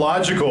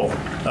ontological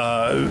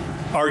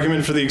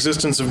argument for the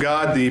existence of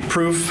God, the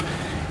proof.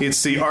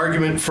 It's the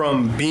argument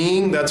from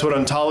being. That's what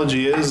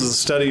ontology is the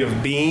study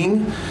of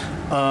being.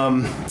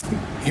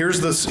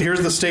 Here's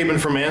the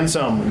statement from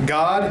Anselm.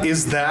 God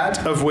is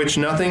that of which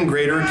nothing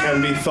greater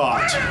can be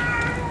thought.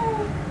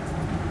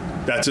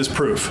 That's his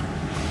proof.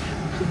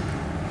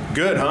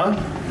 Good, huh?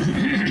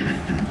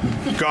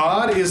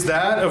 God is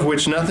that of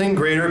which nothing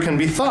greater can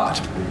be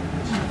thought.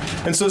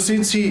 And so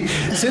since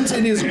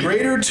it is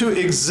greater to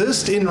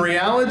exist in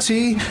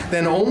reality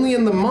than only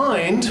in the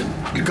mind,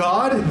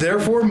 God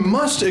therefore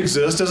must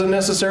exist as a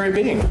necessary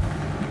being.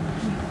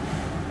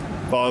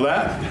 Follow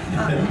that?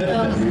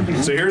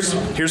 So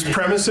here's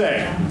premise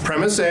A.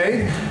 Premise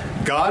A,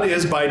 God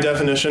is by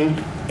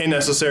definition a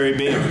necessary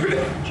being.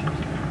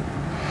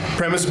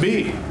 Premise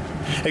B,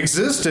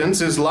 existence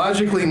is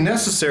logically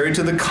necessary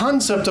to the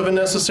concept of a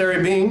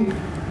necessary being.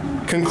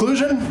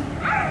 Conclusion,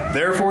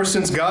 therefore,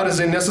 since God is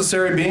a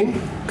necessary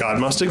being, God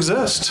must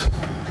exist.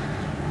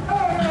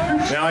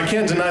 Now, I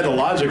can't deny the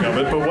logic of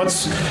it, but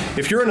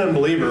if you're an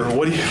unbeliever,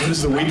 what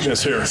is the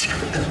weakness here?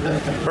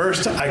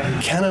 First, I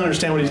can't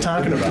understand what he's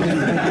talking about.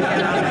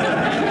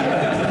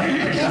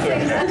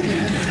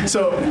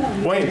 So,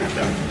 Wayne.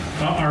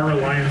 Our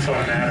reliance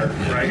on matter,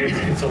 right?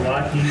 It's a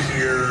lot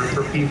easier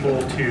for people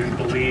to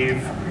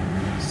believe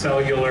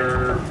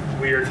cellular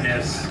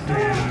weirdness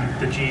in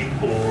the gene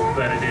pool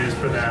than it is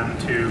for them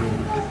to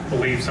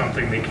believe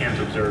something they can't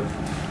observe.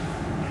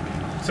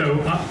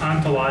 So,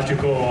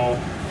 ontological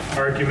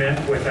argument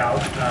without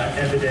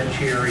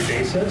evidentiary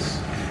basis,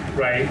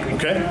 right?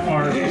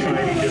 Our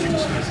society just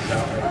dismisses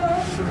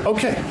outright.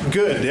 Okay,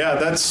 good. Yeah,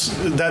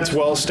 that's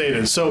well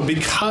stated. So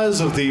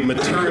because of the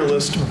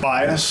materialist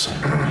bias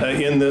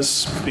in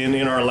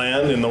our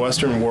land, in the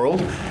Western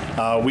world,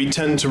 we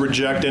tend to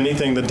reject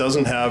anything that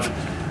doesn't have,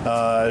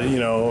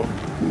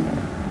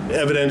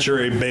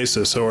 evidentiary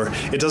basis, or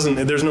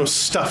there's no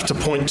stuff to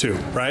point to,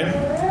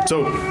 right?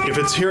 So if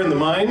it's here in the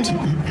mind,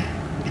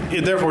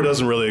 it therefore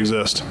doesn't really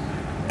exist.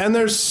 And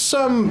there's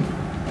some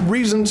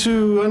reason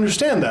to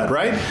understand that,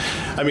 right?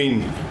 I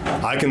mean,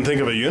 I can think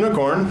of a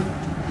unicorn.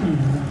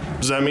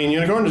 Does that mean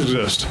unicorns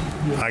exist?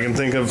 I can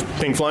think of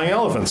pink flying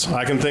elephants.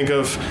 I can think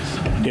of,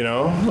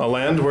 a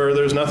land where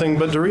there's nothing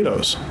but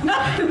Doritos.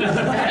 I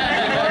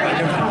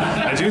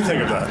do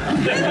think of that.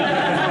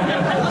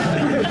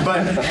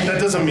 But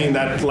that doesn't mean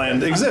that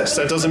land exists.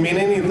 That doesn't mean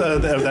any of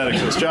that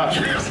exists. Josh?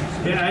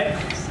 Yeah,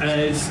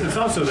 it's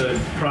also the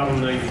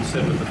problem that you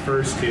said with the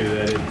first two,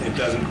 that it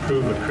doesn't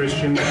prove a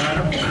Christian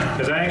God.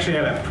 Because I actually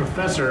had a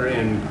professor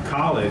in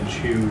college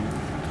who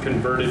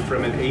converted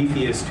from an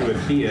atheist to a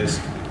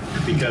theist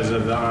because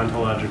of the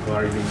ontological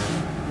argument.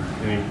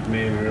 And he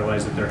made me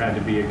realize that there had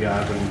to be a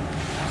God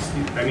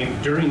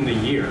during the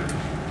year,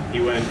 he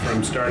went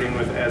from starting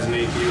with as an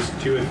atheist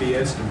to a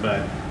theist,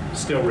 but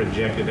still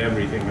rejected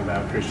everything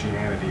about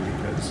Christianity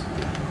because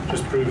it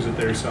just proves that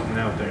there's something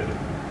out there that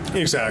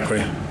Exactly.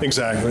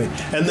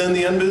 And then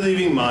the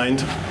unbelieving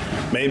mind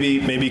may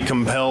be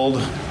compelled.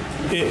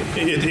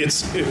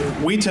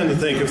 We tend to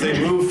think if they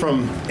move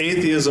from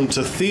atheism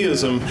to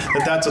theism,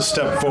 that's a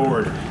step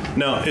forward.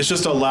 No, it's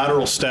just a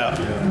lateral step.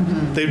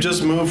 They've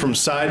just moved from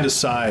side to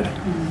side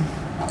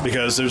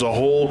because there's a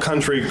whole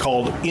country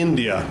called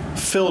India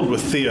filled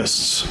with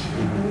theists.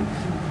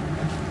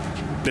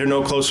 They're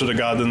no closer to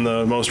God than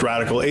the most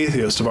radical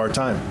atheist of our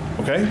time.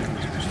 Okay?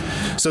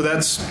 So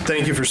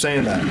thank you for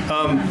saying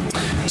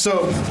that.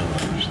 So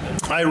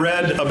I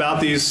read about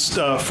these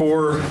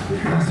four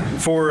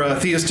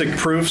theistic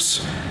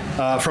proofs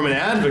from an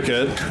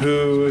advocate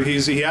who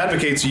he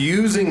advocates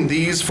using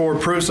these four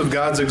proofs of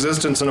God's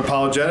existence in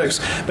apologetics,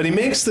 but he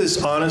makes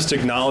this honest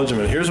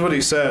acknowledgement. Here's what he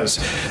says.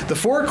 The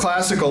four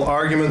classical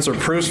arguments or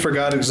proofs for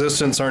God's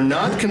existence are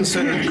not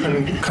considered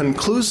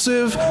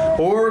conclusive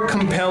or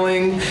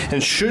compelling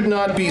and should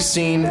not be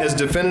seen as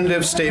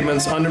definitive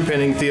statements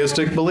underpinning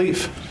theistic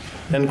belief.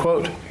 End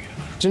quote.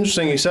 It's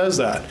interesting he says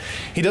that.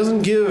 He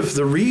doesn't give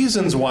the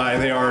reasons why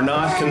they are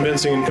not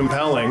convincing and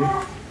compelling.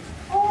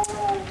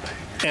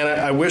 And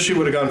I wish he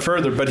would have gone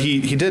further, but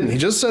he didn't. He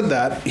just said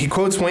that. He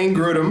quotes Wayne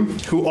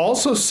Grudem, who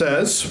also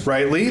says,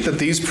 rightly, that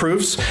these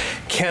proofs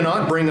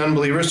cannot bring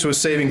unbelievers to a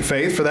saving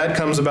faith, for that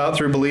comes about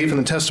through belief in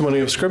the testimony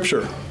of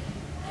Scripture.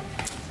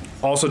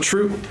 Also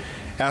true.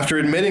 After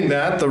admitting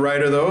that, the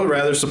writer, though,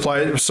 rather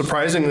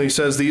surprisingly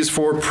says these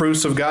four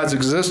proofs of God's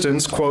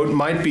existence, quote,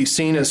 might be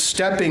seen as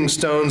stepping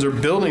stones or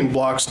building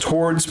blocks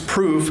towards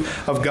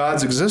proof of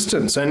God's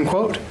existence, end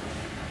quote.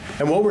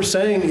 And what we're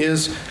saying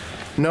is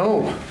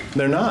No,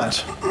 they're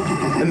not.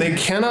 And they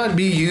cannot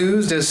be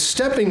used as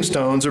stepping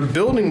stones or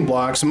building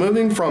blocks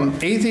moving from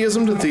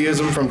atheism to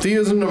theism, from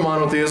theism to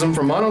monotheism,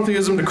 from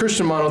monotheism to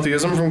Christian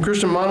monotheism, from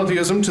Christian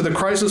monotheism to the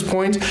crisis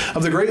point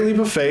of the Great Leap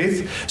of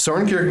Faith,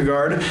 Soren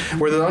Kierkegaard,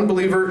 where the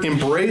unbeliever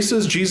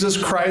embraces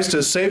Jesus Christ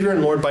as Savior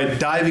and Lord by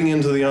diving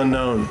into the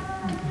unknown.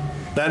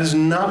 That is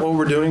not what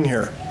we're doing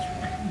here.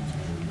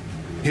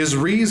 His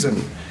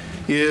reason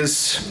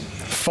is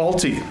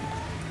faulty.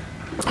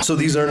 So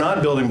these are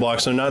not building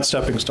blocks, they're not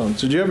stepping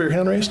stones. Did you have your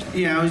hand raised?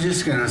 Yeah, I was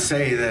just going to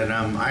say that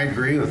I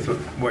agree with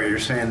what you're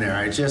saying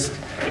there. It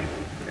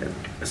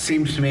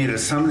seems to me that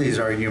some of these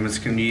arguments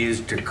can be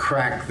used to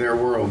crack their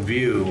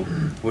worldview,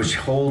 which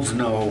holds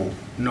no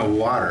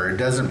water. It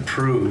doesn't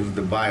prove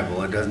the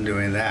Bible, it doesn't do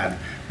any of that,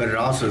 but it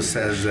also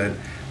says that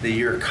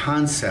your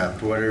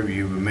concept, whatever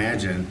you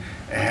imagine,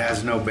 it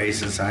has no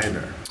basis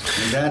either.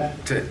 And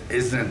that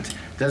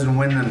doesn't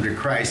win them to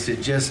Christ.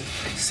 It just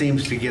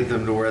seems to get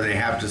them to where they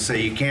have to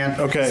say, you can't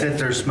sit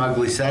there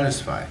smugly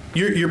satisfied.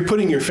 You're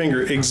putting your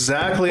finger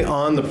exactly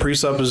on the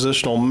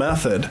presuppositional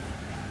method.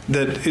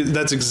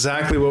 That's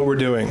exactly what we're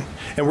doing.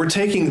 And we're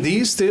taking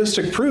these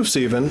theistic proofs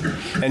even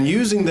and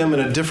using them in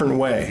a different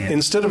way. Yeah.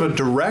 Instead of a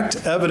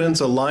direct evidence,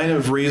 a line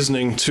of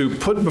reasoning to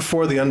put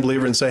before the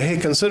unbeliever and say, hey,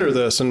 consider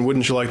this, and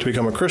wouldn't you like to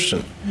become a Christian?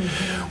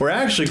 Mm-hmm. We're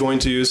actually going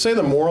to use, say,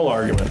 the moral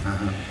argument.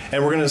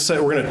 And we're going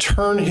to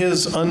turn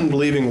his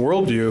unbelieving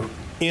worldview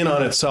in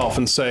on itself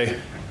and say,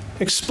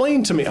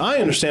 explain to me. I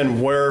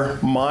understand where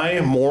my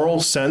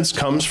moral sense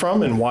comes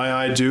from and why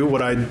I do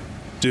what I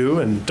do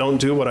and don't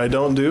do what I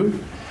don't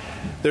do.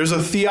 There's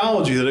a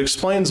theology that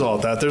explains all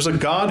of that. There's a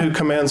God who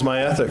commands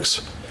my ethics.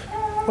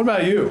 What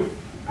about you?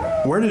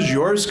 Where does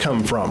yours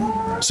come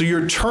from? So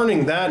you're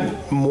turning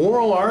that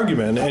moral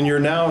argument, and you're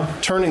now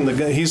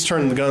he's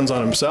turning the guns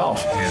on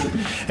himself.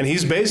 And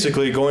he's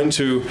basically going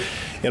to,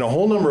 in a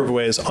whole number of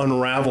ways,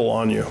 unravel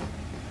on you.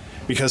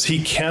 Because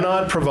he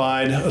cannot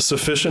provide a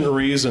sufficient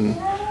reason,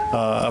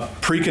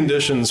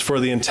 preconditions for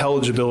the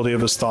intelligibility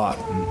of his thought.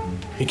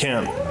 He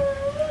can't.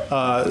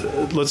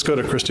 Let's go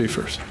to Christy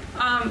first.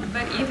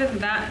 But even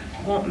that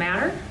won't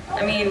matter.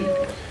 I mean,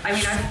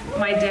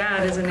 my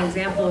dad is an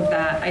example of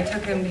that. I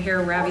took him to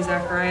hear Ravi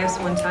Zacharias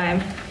one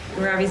time.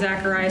 Ravi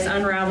Zacharias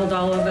unraveled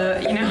all of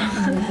the,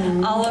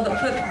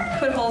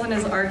 put holes in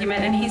his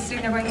argument, and he's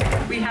sitting there going,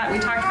 we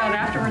talked about it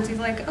afterwards. He's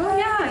like, oh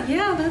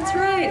yeah, that's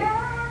right.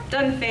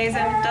 Doesn't faze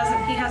him.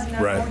 He has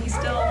no. Right. He's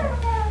still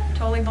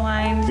totally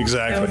blind.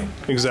 Exactly.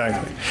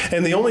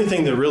 And the only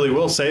thing that really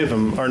will save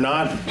him are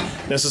not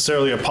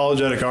necessarily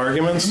apologetic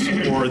arguments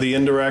or the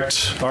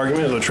indirect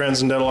argument, or the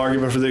transcendental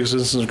argument for the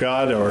existence of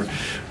God,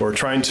 or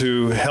trying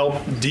to help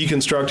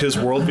deconstruct his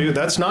worldview.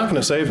 That's not going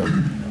to save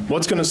him.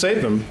 What's going to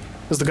save him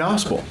is the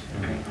gospel.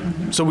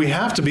 So we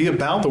have to be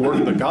about the work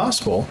of the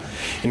gospel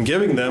and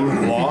giving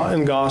them law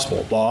and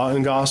gospel.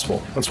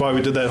 That's why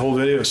we did that whole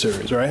video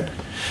series, right?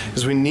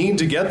 Because we need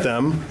to get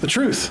them the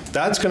truth.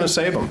 That's going to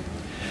save them.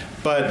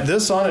 But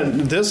this on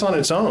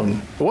its own,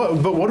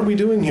 what are we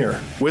doing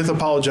here with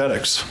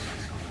apologetics?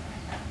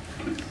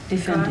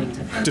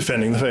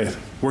 Defending the faith.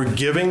 We're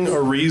giving a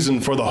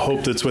reason for the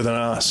hope that's within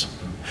us.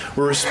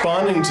 We're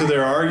responding to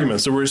their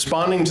arguments. We're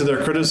responding to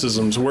their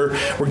criticisms. We're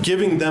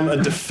giving them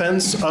a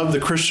defense of the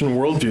Christian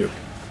worldview.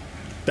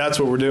 That's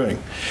what we're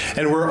doing.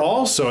 And we're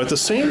also, at the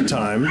same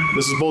time,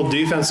 this is both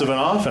defensive and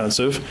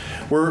offensive,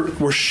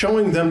 we're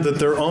showing them that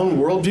their own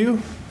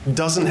worldview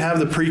doesn't have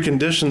the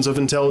preconditions of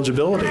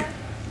intelligibility.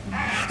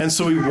 And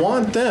so we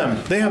want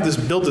them, they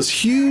have built this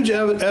huge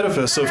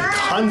edifice of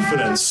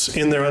confidence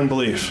in their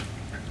unbelief.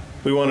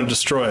 We want to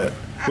destroy it.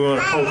 We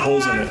want to poke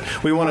holes in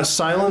it. We want to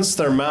silence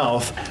their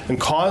mouth and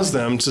cause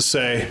them to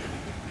say,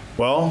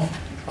 well,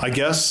 I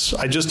guess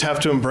I just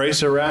have to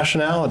embrace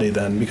irrationality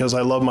then because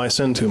I love my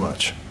sin too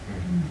much.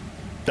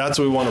 That's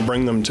what we want to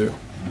bring them to.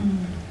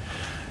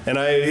 And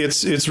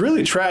it's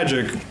really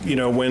tragic,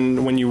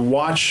 when you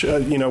watch,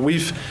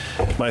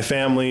 my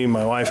family,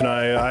 my wife and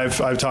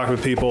I've talked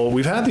with people,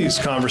 we've had these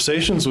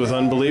conversations with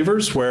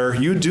unbelievers where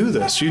you do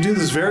this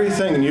very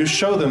thing, and you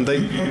show them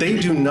they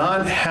do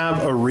not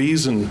have a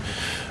reason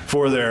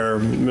for their,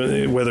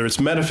 whether it's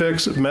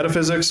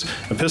metaphysics,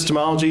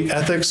 epistemology,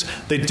 ethics,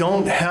 they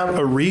don't have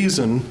a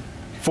reason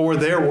for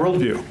their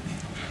worldview.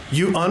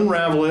 You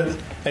unravel it,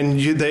 and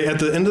they, at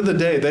the end of the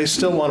day, they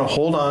still want to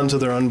hold on to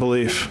their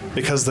unbelief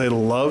because they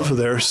love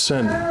their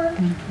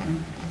sin.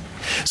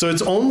 So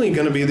it's only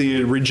going to be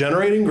the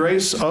regenerating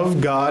grace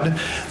of God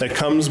that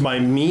comes by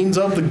means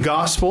of the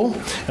gospel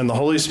and the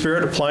Holy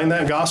Spirit applying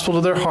that gospel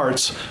to their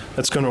hearts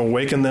that's going to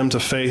awaken them to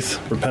faith,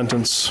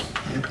 repentance,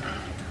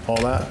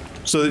 all that.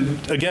 So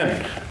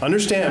again,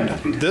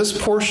 understand this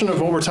portion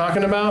of what we're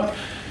talking about.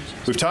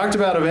 We've talked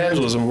about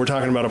evangelism. We're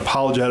talking about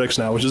apologetics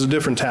now, which is a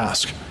different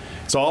task.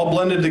 It's all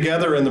blended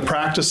together in the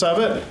practice of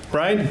it,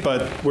 right?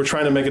 But we're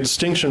trying to make a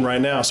distinction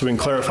right now so we can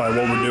clarify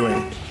what we're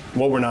doing,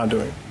 what we're not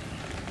doing.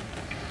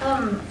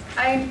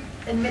 I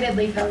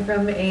admittedly come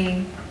from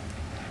a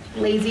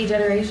lazy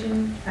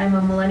generation. I'm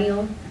a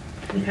millennial.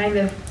 We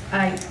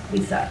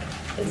suck.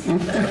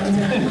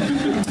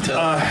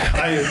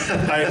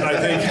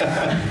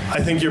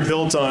 I think you're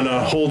built on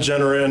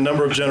a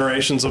number of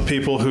generations of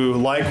people who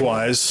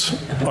likewise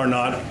are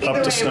not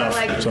up to snuff.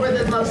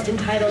 We're the most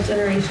entitled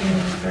generation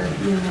for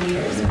many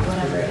years or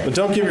whatever it is. But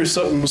don't give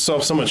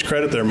yourself so much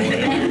credit there,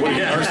 Malia. What are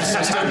you,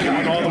 narcissistic?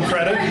 Giving all the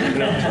credit?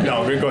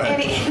 No, go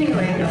ahead.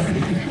 Anyway,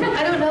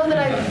 I don't know that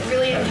I've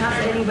really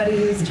encountered anybody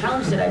who's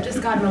challenged it. I've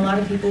just gotten a lot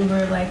of people who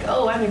are like,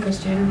 oh, I'm a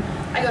Christian.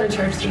 I go to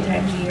church 3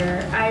 times a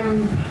year.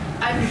 I'm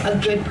a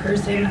good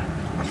person.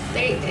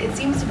 It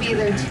seems to be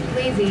they're too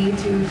lazy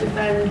to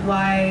defend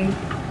why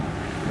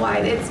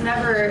it's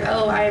never,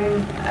 oh, I'm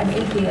an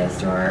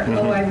atheist, or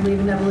oh, I believe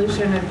in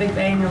evolution or Big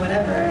Bang or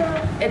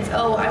whatever. It's,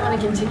 oh, I want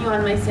to continue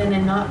on my sin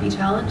and not be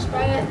challenged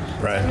by it.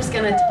 Right. So I'm just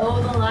going to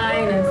toe the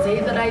line and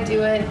say that I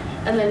do it,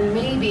 and then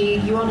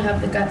maybe you won't have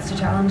the guts to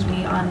challenge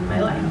me on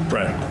my life.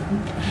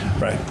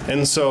 Right.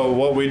 And so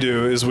what we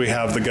do is we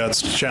have the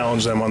guts to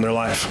challenge them on their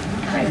life.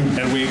 Right.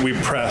 And we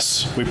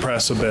press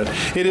a bit.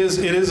 It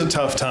is a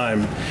tough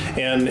time,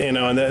 and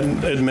and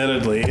then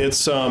admittedly,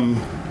 it's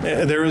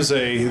there is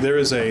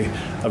a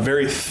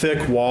very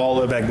thick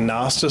wall of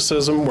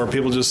agnosticism where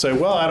people just say,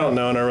 well, I don't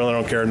know, and I really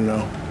don't care to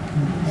know.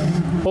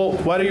 Well,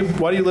 why do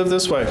you live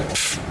this way?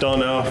 Don't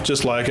know,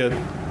 just like it.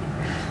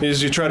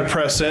 As you try to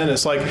press in,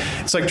 it's like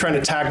trying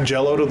to tack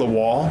Jello to the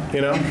wall.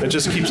 It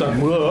just keeps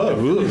on.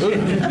 Would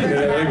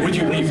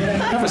you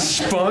have a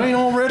spine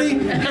already?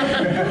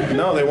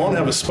 No, they won't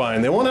have a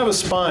spine. They won't have a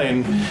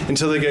spine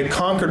until they get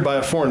conquered by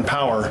a foreign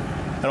power,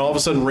 and all of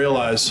a sudden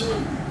realize,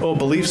 oh,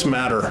 beliefs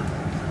matter.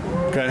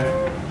 Okay,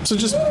 so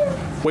just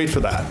wait for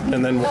that,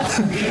 and then.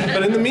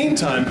 But in the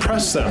meantime,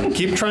 press them.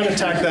 Keep trying to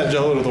tack that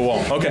Jello to the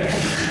wall. Okay,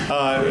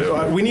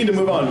 we need to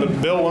move on.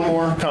 But Bill, one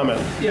more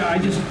comment. Yeah, I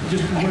just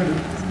wanted to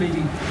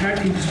maybe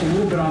tack you just a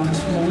little bit on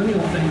this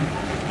millennial thing.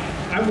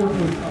 I work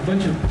with a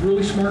bunch of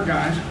really smart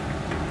guys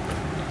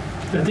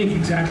that think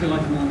exactly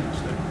like the millennials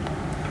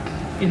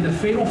do. And the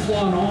fatal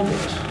flaw in all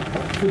this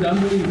for the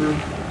unbeliever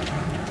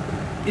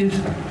is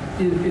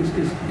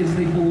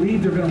they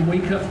believe they're going to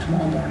wake up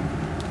tomorrow morning.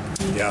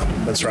 Yeah,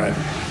 that's right.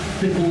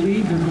 They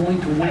believe they're going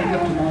to wake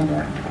up tomorrow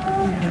morning.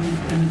 And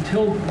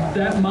until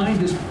that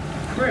mind is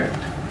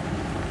pricked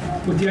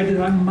with the idea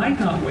that I might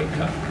not wake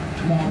up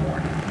tomorrow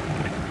morning,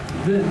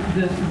 then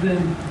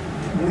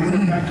we're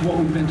going back to what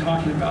we've been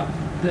talking about,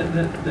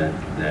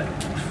 that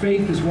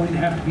faith is going to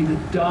have to be the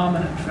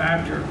dominant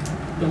factor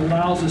that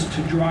allows us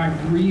to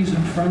drive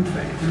reason from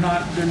faith.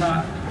 They're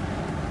not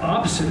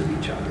opposite of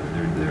each other.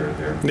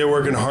 They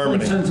work in harmony.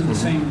 Both sides of the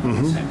same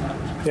level.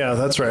 Yeah,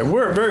 that's right.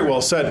 We're very well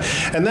said.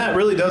 And that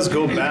really does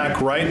go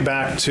right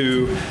back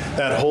to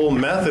that whole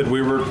method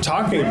we were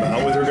talking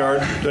about with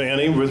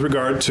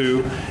regard to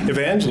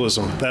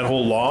evangelism, that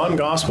whole law and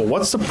gospel.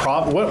 What's the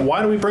problem?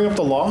 Why do we bring up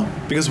the law?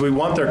 Because we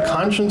want their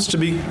conscience to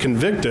be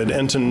convicted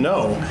and to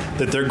know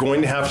that they're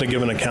going to have to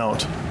give an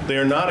account. They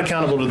are not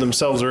accountable to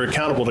themselves, they're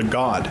accountable to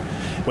God.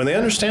 When they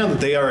understand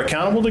that they are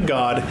accountable to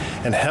God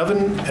and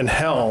heaven and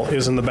hell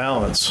is in the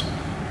balance,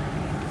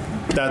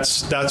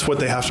 that's what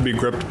they have to be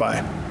gripped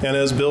by. And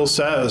as Bill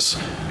says,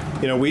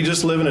 we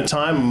just live in a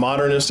time, a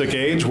modernistic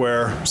age,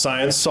 where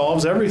science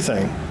solves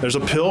everything. There's a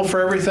pill for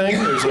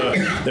everything.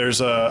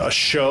 There's a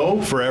show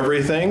for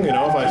everything. If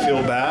I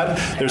feel bad,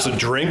 there's a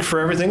drink for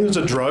everything. There's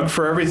a drug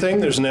for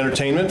everything. There's an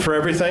entertainment for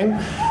everything.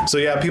 So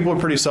yeah, people are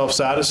pretty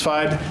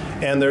self-satisfied,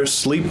 and they're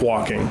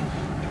sleepwalking.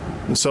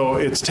 And so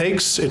it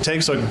takes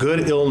a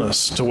good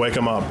illness to wake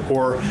them up,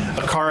 or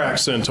a car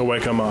accident to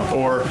wake them up,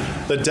 or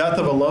the death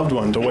of a loved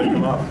one to wake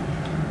them up.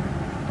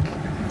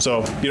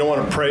 So you don't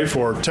want to pray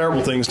for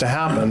terrible things to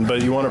happen,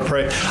 but you want to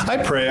pray. I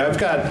pray. I've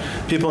got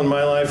people in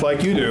my life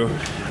like you do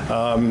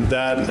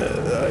that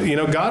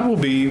God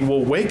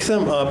will wake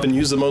them up and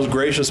use the most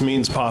gracious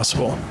means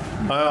possible.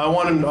 I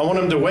want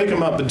him to wake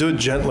them up, but do it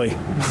gently.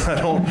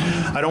 I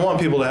don't want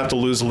people to have to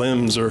lose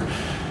limbs or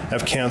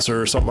have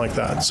cancer or something like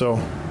that. So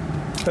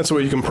that's the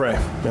way you can pray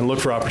and look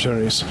for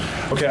opportunities.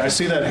 Okay, I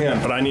see that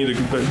hand, but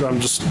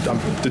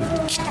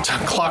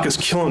the clock is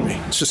killing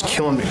me. It's just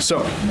killing me.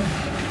 So.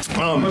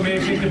 May I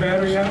take the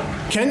battery out?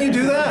 Can you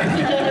do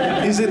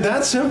that? Is it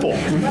that simple?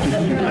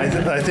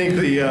 I think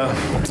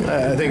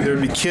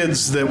there'd be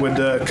kids that would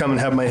come and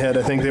have my head.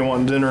 I think they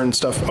want dinner and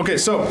stuff. Okay,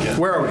 so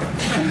where are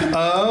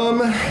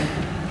we?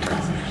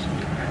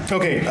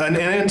 Okay, an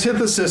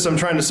antithesis, I'm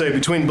trying to say,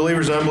 between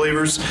believers and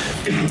unbelievers,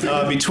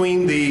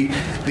 between the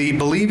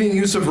believing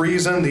use of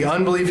reason, the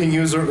unbelieving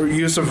use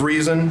of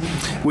reason,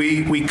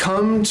 we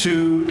come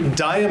to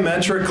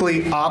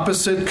diametrically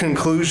opposite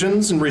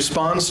conclusions in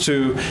response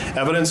to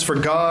evidence for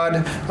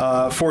God,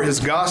 for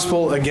his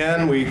gospel.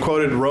 Again, we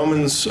quoted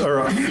Romans,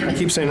 or I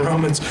keep saying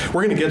Romans,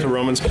 we're going to get to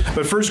Romans,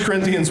 but 1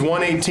 Corinthians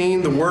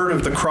 1:18, the word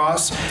of the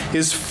cross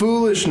is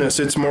foolishness.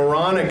 It's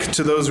moronic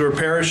to those who are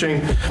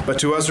perishing, but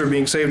to us who are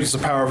being saved, it's the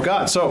power of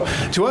God. So,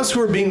 to us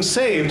who are being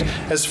saved,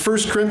 as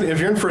 1 Corinthians, if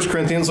you're in 1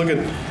 Corinthians, look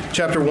at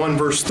chapter 1,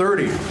 verse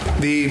 30.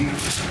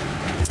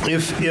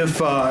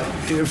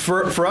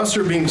 For us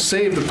who are being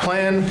saved, the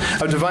plan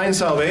of divine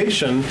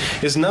salvation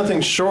is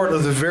nothing short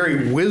of the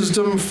very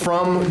wisdom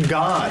from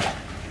God.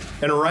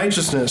 and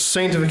righteousness,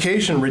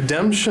 sanctification,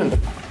 redemption.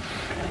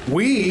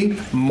 We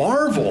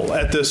marvel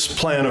at this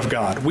plan of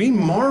God. We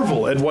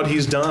marvel at what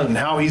he's done and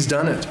how he's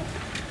done it.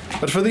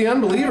 But for the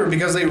unbeliever,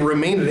 because they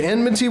remain at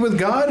enmity with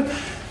God,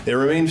 they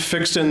remain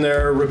fixed in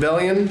their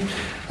rebellion.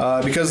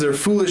 Because their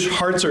foolish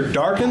hearts are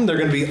darkened, they're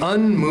going to be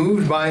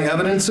unmoved by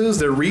evidences.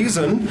 Their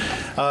reason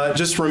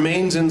just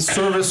remains in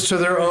service to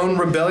their own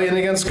rebellion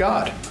against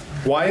God.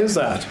 Why is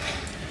that?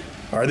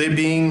 Are they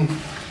being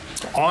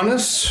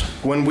honest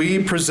when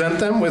we present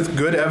them with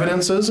good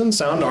evidences and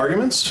sound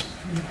arguments?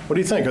 What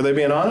do you think? Are they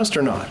being honest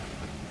or not?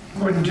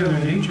 According to their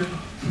nature.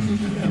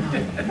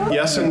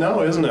 Yes and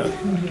no, isn't it?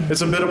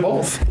 It's a bit of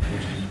both.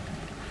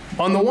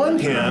 On the one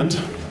hand,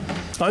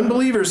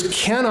 unbelievers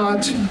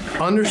cannot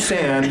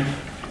understand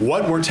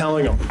what we're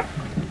telling them.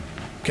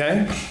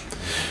 Okay?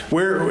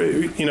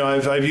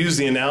 I've used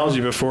the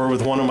analogy before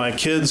with one of my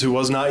kids who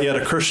was not yet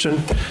a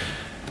Christian,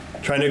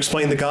 trying to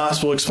explain the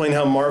gospel, explain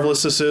how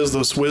marvelous this is,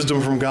 this wisdom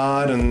from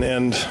God,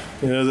 and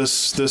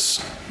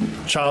this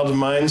child of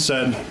mine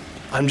said,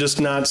 I'm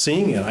just not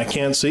seeing it. I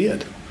can't see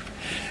it.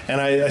 And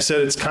I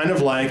said, it's kind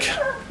of like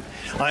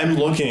I'm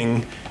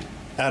looking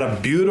at a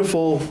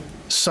beautiful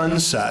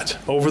sunset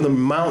over the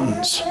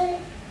mountains,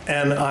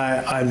 and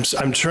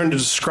I'm trying to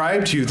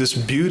describe to you this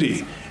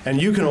beauty,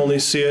 and you can only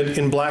see it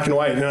in black and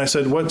white. And I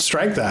said,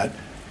 strike that?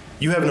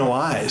 You have no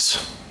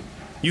eyes.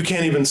 You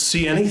can't even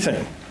see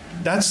anything.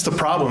 That's the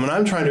problem. And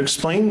I'm trying to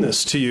explain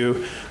this to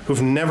you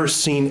who've never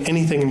seen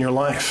anything in your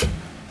life.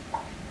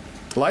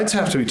 Lights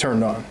have to be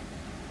turned on.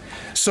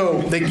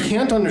 So they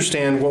can't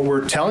understand what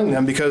we're telling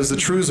them because the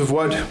truths of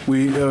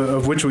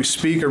which we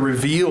speak are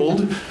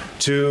revealed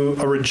to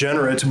a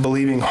regenerate,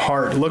 believing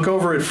heart. Look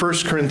over at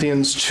 1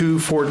 Corinthians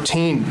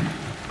 2:14.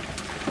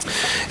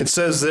 It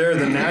says there,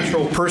 the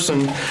natural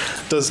person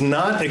does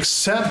not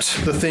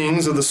accept the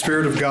things of the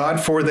Spirit of God,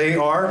 for they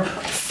are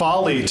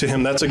folly to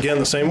him. That's again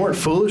the same word,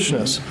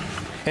 foolishness.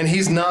 And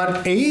he's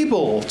not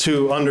able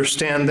to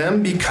understand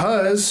them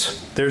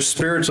because they're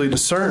spiritually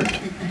discerned.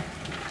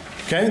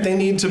 Okay? They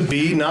need to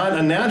be not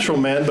a natural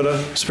man, but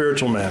a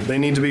spiritual man. They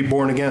need to be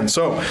born again.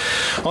 So,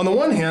 on the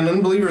one hand,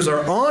 unbelievers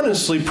are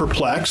honestly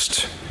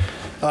perplexed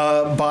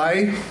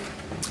by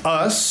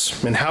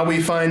us and how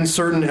we find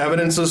certain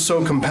evidences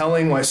so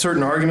compelling, why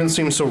certain arguments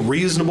seem so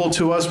reasonable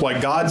to us, why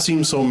God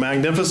seems so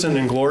magnificent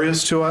and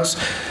glorious to us.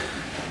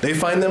 They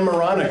find them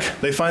moronic.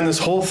 They find this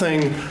whole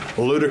thing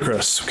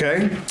ludicrous,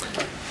 okay?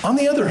 On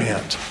the other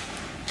hand,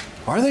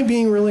 are they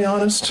being really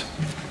honest?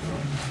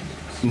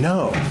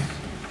 No.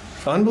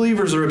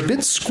 Unbelievers are a bit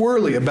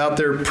squirrely about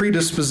their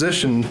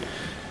predisposition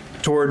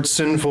toward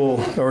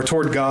sinful, or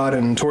toward God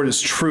and toward his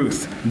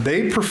truth.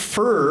 They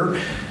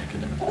prefer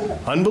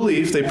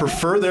unbelief. They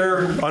prefer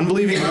their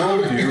unbelieving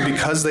worldview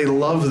because they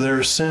love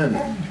their sin.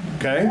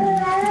 Okay?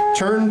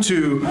 Turn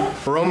to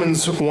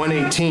Romans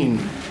 1:18.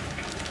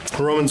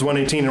 Romans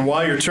 1:18. And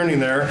while you're turning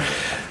there,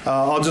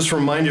 I'll just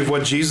remind you of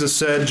what Jesus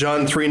said,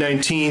 John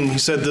 3:19. He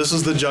said, this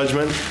is the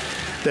judgment,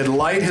 that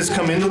light has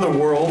come into the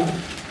world,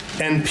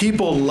 and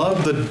people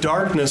love the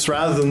darkness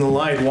rather than the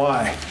light.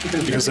 Why?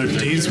 Because their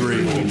deeds were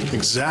evil.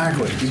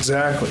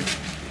 Exactly.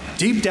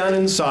 Deep down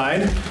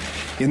inside,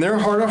 in their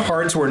heart of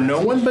hearts where no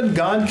one but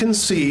God can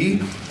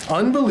see,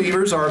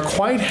 unbelievers are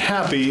quite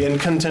happy and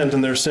content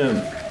in their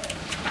sin.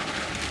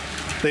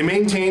 They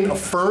maintain a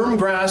firm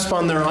grasp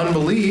on their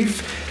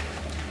unbelief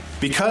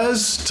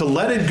because to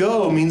let it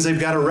go means they've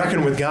got to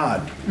reckon with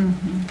God.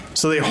 Mm-hmm.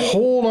 So they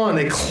hold on,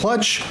 they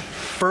clutch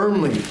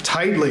firmly,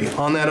 tightly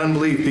on that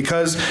unbelief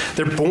because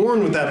they're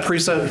born with that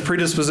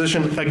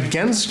predisposition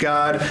against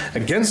God,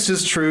 against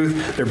his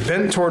truth. They're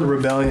bent toward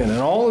rebellion, and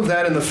all of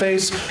that in the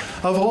face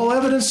of all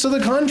evidence to the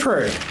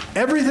contrary.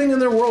 Everything in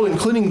their world,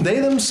 including they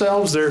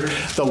themselves,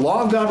 the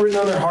law of God written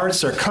on their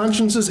hearts, their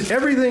consciences,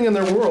 everything in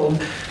their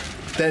world,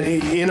 that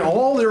in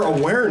all their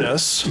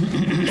awareness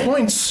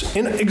points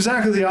in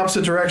exactly the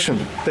opposite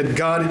direction, that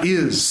God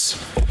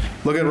is.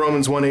 Look at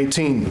Romans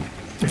 1:18.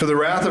 For the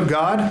wrath of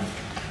God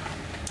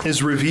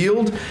is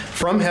revealed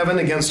from heaven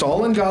against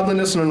all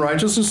ungodliness and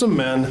unrighteousness of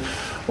men.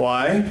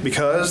 Why?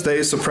 Because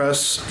they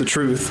suppress the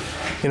truth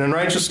in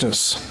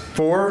unrighteousness.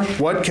 For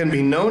what can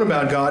be known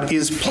about God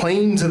is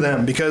plain to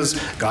them, because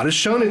God has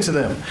shown it to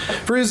them.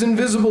 For his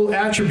invisible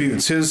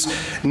attributes,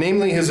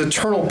 namely his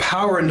eternal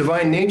power and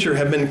divine nature,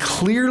 have been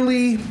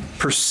clearly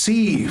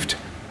perceived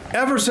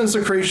ever since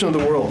the creation of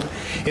the world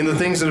in the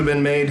things that have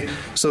been made,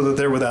 so that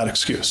they're without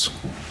excuse.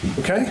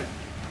 Okay?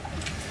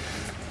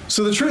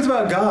 So the truth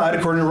about God,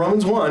 according to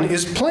Romans 1,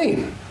 is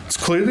plain. It's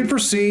clearly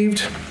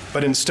perceived,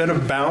 but instead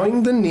of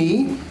bowing the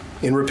knee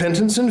in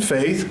repentance and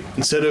faith,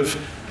 instead of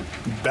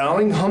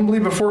bowing humbly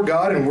before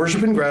God in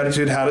worship and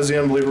gratitude, how does the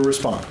unbeliever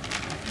respond?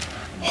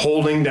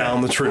 Holding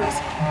down the truth.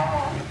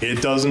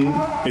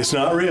 It's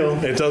not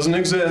real. It doesn't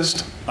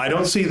exist. I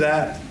don't see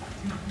that.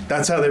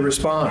 That's how they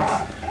respond.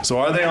 So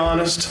are they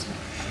honest?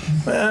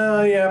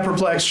 Well, yeah,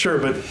 perplexed, sure,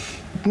 but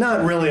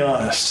not really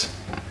honest.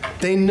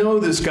 They know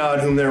this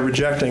God whom they're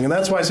rejecting, and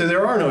that's why I say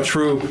there are no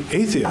true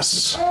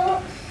atheists.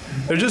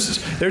 They're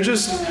just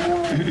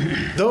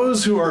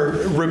those who are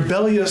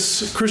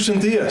rebellious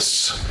Christian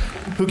theists.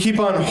 who keep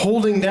on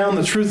holding down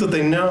the truth that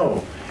they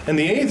know. And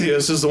the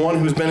atheist is the one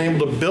who's been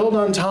able to build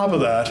on top of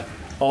that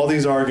all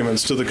these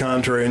arguments to the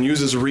contrary and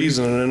uses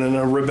reason in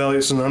a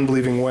rebellious and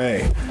unbelieving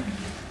way.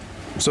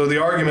 So the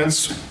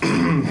arguments,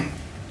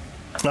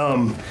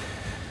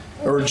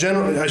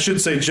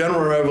 general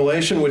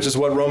revelation, which is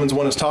what Romans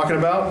 1 is talking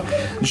about.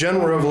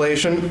 General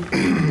revelation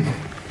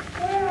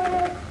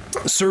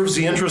serves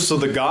the interests of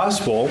the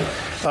gospel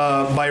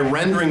by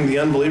rendering the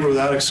unbeliever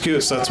without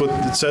excuse. That's what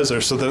it says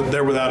there, so that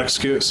they're without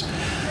excuse.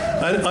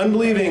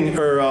 Unbelieving,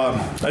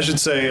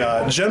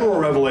 general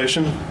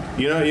revelation,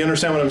 you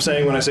understand what I'm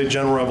saying when I say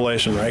general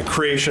revelation, right?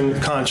 Creation,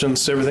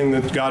 conscience, everything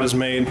that God has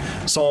made.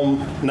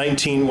 Psalm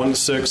 19,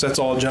 1-6, that's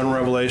all general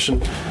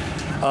revelation.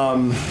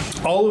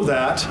 All of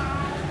that,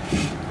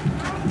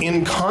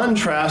 in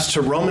contrast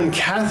to Roman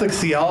Catholic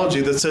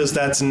theology that says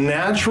that's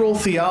natural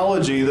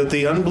theology that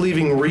the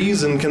unbelieving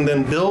reason can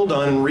then build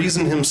on and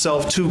reason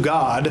himself to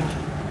God.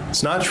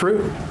 It's not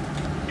true.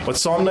 What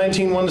Psalm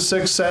 19,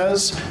 1-6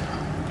 says,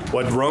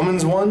 what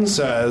Romans 1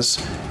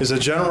 says, is that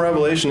general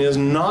revelation is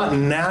not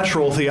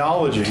natural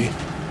theology.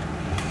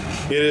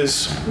 It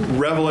is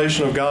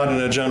revelation of God in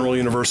a general,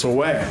 universal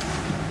way.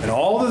 And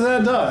all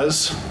that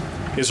does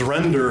is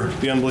render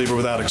the unbeliever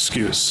without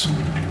excuse.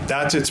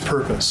 That's its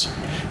purpose,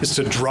 is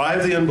to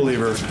drive the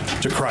unbeliever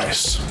to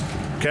Christ.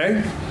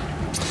 Okay?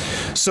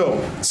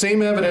 So,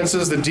 same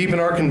evidences that deepen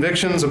our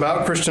convictions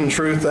about Christian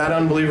truth. That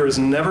unbeliever is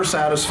never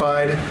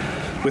satisfied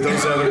with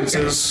those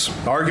evidences.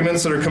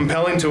 Arguments that are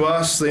compelling to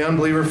us, the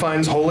unbeliever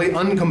finds wholly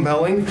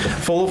uncompelling,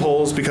 full of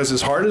holes, because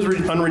his heart is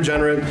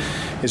unregenerate,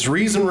 his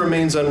reason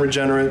remains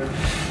unregenerate,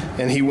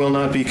 and he will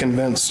not be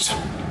convinced.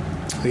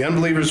 The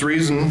unbeliever's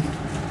reason,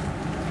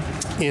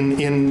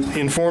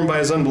 informed by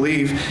his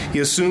unbelief, he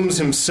assumes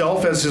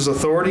himself as his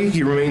authority.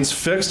 He remains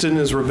fixed in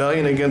his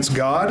rebellion against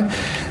God.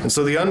 And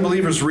so the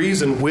unbeliever's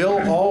reason will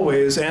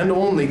always and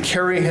only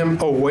carry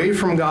him away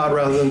from God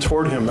rather than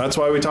toward him. That's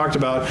why we talked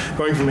about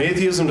going from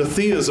atheism to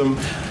theism.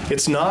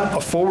 It's not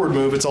a forward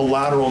move, it's a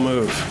lateral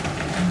move.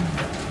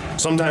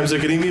 Sometimes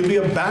it could even be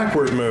a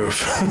backward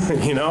move,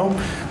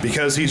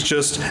 because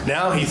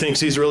now he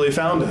thinks he's really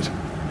found it.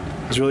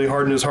 He's really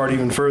hardened his heart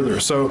even further.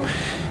 So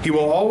he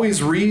will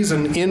always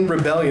reason in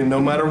rebellion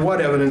no matter what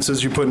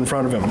evidences you put in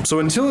front of him. So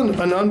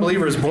until an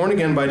unbeliever is born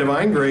again by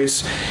divine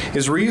grace,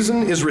 his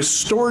reason is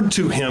restored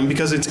to him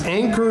because it's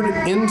anchored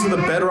into the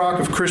bedrock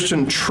of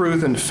Christian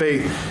truth and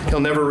faith. He'll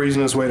never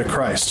reason his way to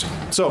Christ.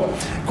 So,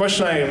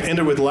 question I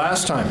ended with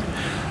last time.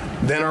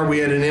 Then are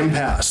we at an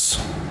impasse?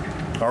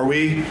 Are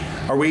we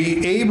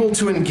able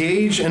to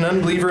engage an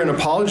unbeliever in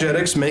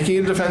apologetics, making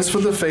a defense for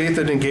the faith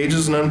that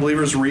engages an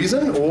unbeliever's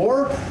reason?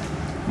 Or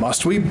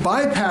must we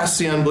bypass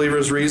the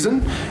unbeliever's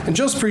reason and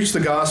just preach the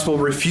gospel,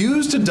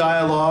 refuse to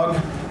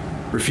dialogue,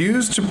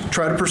 refuse to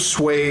try to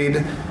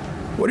persuade?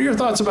 What are your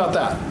thoughts about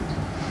that?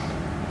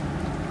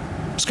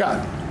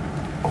 Scott?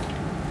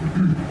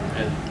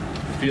 It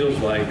feels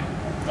like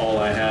all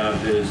I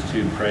have is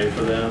to pray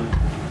for them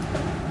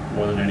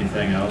more than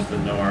anything else,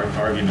 that no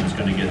argument's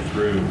going to get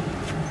through.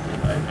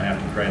 I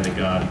have to pray that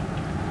God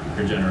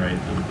regenerate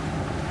them.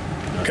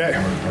 Okay.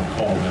 Or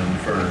call them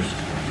first.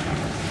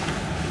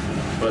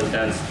 But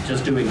that's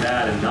just doing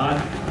that and not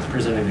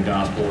presenting the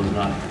gospel is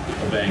not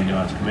obeying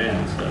God's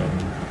commands. So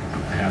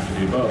I have to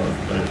do both.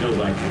 But it feels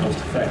like the most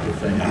effective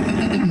thing I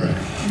can do is pray.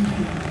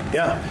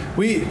 Yeah.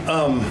 We,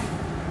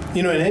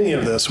 in any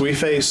of this, we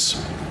face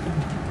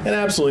an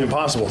absolutely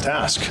impossible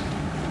task.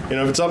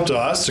 If it's up to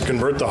us to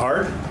convert the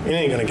heart, it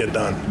ain't going to get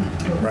done,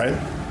 right?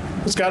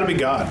 It's got to be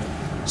God.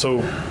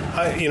 So,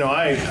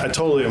 I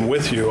totally am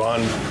with you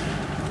on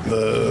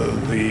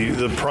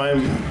the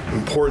prime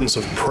importance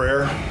of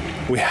prayer.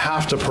 We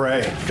have to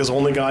pray because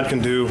only God can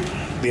do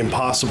the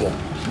impossible,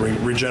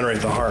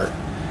 regenerate the heart.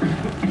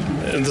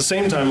 At the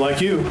same time,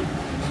 like you,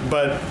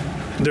 but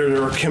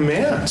there are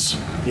commands,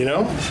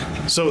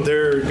 So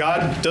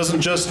God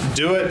doesn't just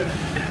do it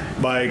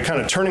by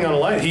kind of turning on a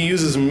light. He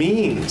uses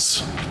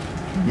means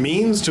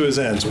to his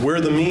ends.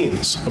 We're the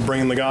means of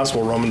bringing the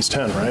gospel, Romans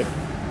 10, right?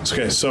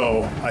 Okay,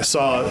 so I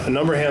saw a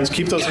number of hands.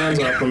 Keep those hands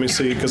up. Let me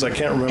see, because I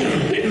can't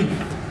remember.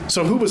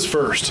 So who was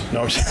first?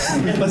 No,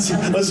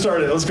 let's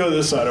start it. Let's go to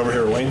this side over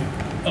here, Wayne.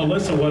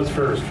 Alyssa was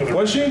first.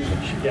 Was she?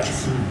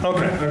 Yes.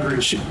 Okay.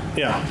 Agreed.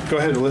 Yeah. Go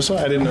ahead, Alyssa.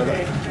 I didn't know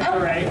that. All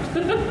right.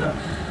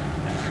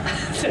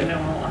 So now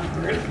I'm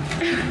awkward.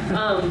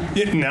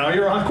 Now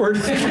you're awkward?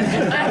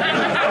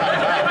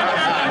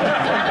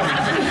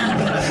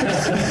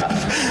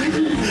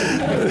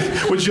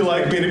 Would you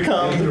like me to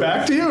come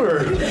back to you,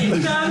 or?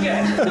 No, I'm good.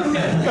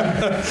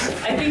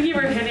 I think you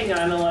were hitting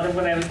on a lot of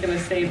what I was going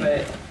to say,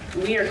 but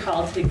we are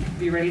called to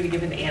be ready to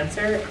give an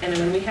answer, and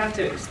when we have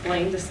to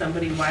explain to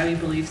somebody why we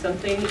believe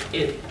something,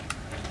 it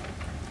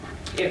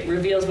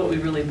reveals what we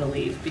really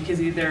believe,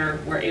 because either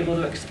we're able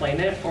to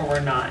explain it or we're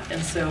not.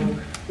 And so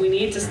we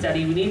need to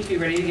study, we need to be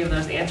ready to give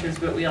those answers,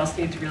 but we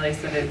also need to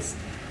realize that it's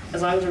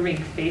as long as we're being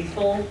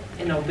faithful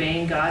in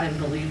obeying God and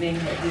believing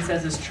what He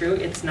says is true,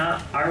 it's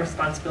not our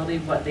responsibility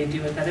what they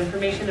do with that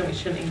information, and we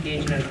shouldn't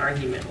engage in an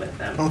argument with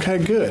them. Okay,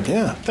 good.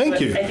 Yeah, thank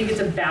you. I think it's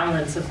a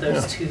balance of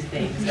those two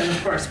things, and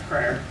of course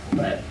prayer.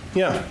 But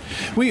yeah,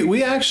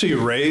 we actually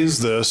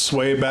raised this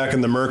way back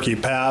in the murky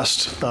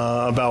past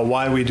about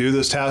why we do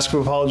this task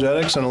of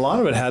apologetics, and a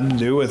lot of it had to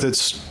do with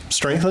its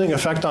strengthening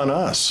effect on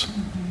us.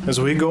 As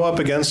we go up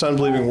against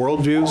unbelieving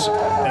worldviews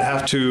and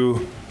have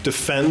to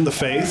defend the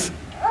faith,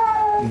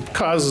 it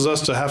causes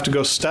us to have to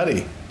go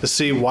study to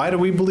see, why do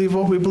we believe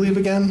what we believe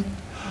again?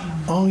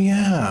 Oh,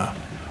 yeah.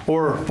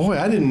 Or, boy,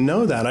 I didn't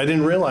know that. I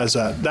didn't realize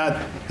that.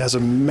 That has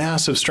a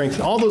massive strength.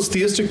 All those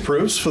theistic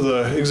proofs for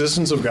the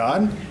existence of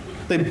God,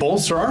 they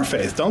bolster our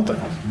faith, don't they?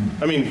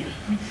 I mean,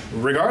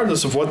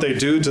 regardless of what they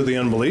do to the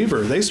unbeliever,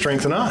 they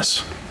strengthen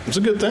us. It's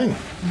a good thing.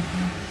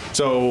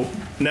 So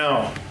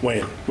now,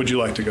 Wayne, would you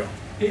like to go?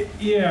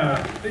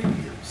 Yeah.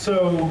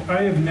 So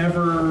I have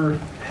never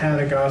had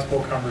a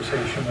gospel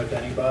conversation with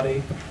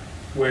anybody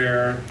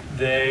where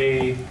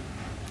they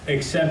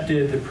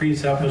accepted the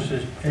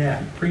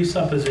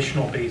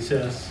presuppositional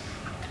basis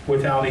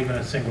without even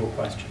a single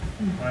question,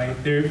 right?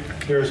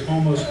 There's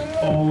almost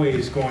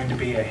always going to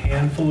be a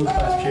handful of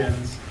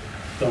questions,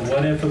 the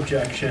what-if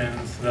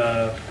objections,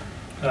 and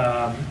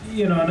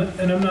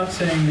I'm not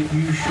saying that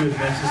you should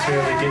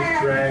necessarily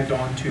get dragged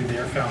onto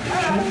their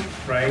foundation,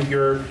 right?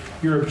 Your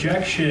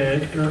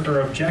objection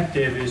or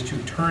objective is to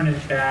turn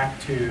it back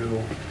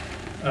to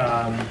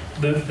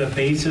the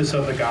basis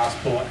of the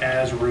gospel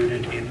as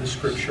rooted in the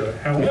Scripture.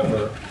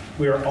 However,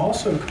 we are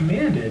also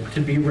commanded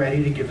to be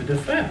ready to give a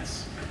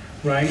defense,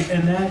 right?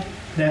 And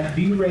that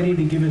be ready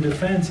to give a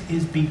defense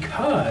is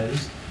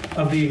because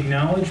of the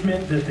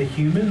acknowledgement that the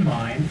human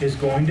mind is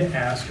going to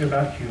ask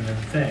about human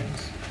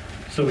things.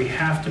 So we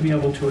have to be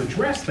able to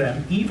address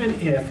them, even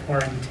if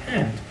our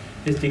intent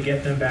is to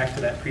get them back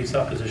to that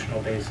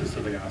presuppositional basis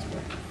of the gospel.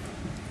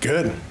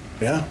 Good.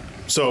 Yeah.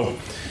 So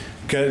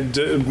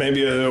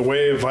maybe a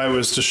way, if I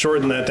was to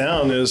shorten that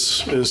down,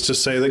 is to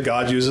say that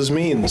God uses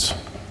means,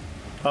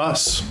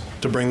 us,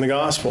 to bring the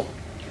gospel.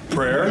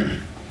 Prayer,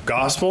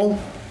 gospel,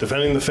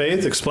 defending the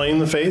faith, explaining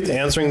the faith,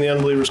 answering the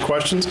unbelievers'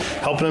 questions,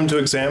 helping them to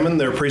examine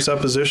their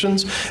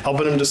presuppositions,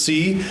 helping them to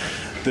see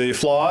the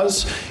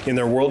flaws in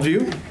their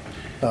worldview.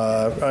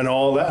 And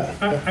all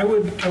that. I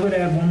would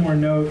add one more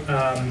note.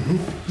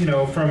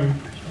 From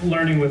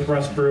learning with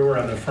Russ Brewer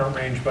on the Front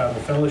Range Bible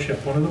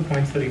Fellowship, one of the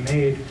points that he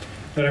made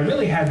that I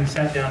really hadn't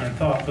sat down and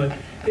thought, but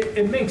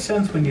it makes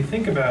sense when you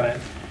think about it.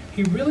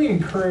 He really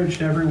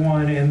encouraged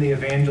everyone in the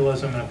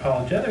evangelism and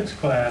apologetics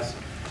class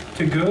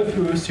to go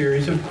through a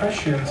series of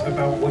questions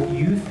about what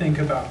you think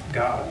about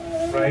God,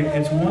 right?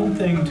 It's one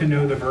thing to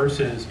know the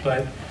verses,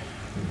 but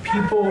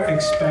people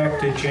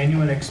expect a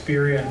genuine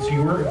experience,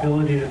 your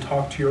ability to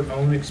talk to your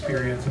own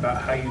experience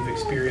about how you've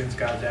experienced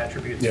God's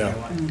attributes in your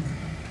life.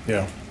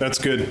 Yeah, that's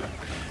good.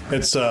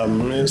 It's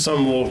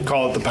some will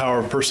call it the power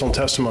of personal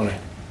testimony.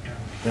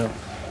 Yeah,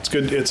 it's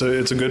good. It's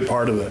a good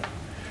part of it.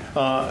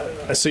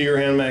 I see your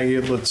hand,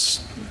 Maggie.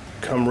 Let's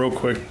come real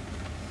quick.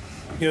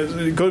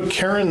 Go to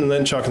Karen and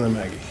then Chuck and then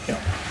Maggie. Yeah.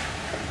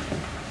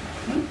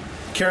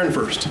 Karen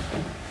first.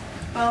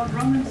 Well,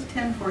 Romans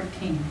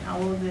 10:14.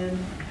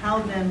 How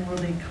then will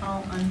they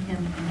call on him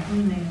in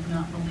whom they have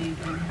not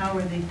believed? And how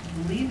are they to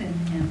believe in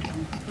him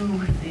in whom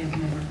they have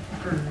never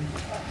heard?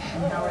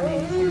 And how are they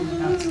to hear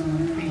without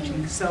someone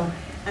preaching? So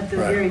at the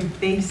very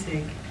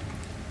basic,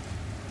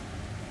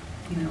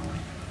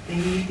 they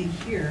need to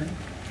hear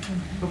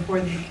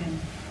before they can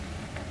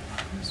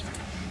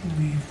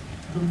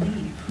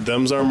believe.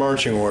 Them's our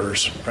marching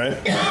orders, right?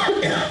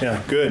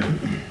 Yeah, good.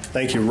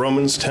 Thank you.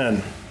 Romans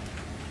 10.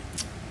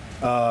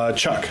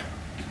 Chuck.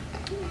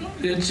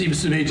 It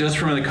seems to me, just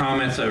from the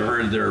comments I've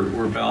heard,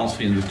 we're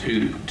balancing the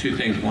two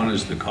things. One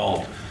is the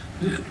call,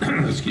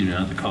 excuse me,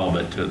 not the call,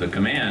 but the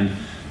command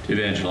to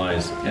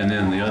evangelize, and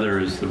then the other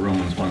is the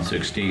Romans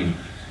 1:16,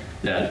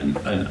 that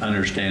an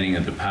understanding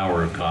of the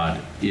power of God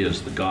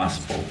is the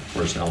gospel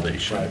for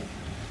salvation. Right.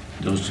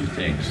 Those two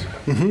things.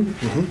 Mm-hmm,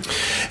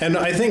 mm-hmm. And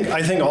I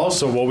think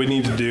also what we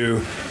need to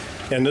do,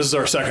 and this is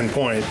our second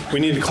point, we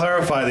need to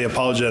clarify the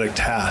apologetic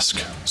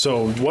task.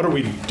 So what are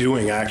we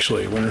doing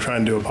actually when we're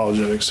trying to do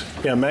apologetics?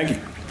 Yeah, Maggie.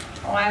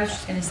 Oh, I was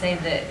just going to say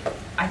that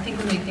I think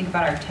when we think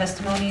about our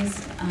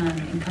testimonies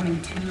and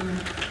coming to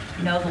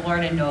know the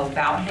Lord and know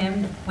about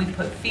Him, we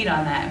put feet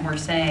on that and we're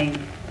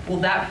saying, well,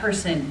 that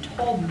person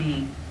told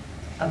me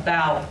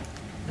about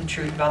the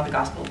truth, about the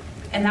gospel.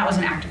 And that was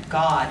an act of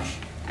God.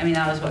 I mean,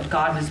 that was what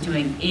God was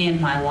doing in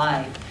my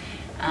life.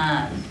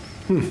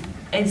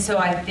 And so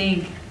I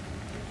think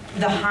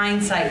the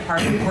hindsight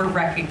part, we're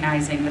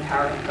recognizing the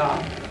power of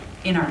God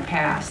in our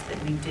past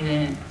that we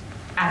didn't,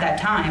 at that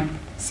time,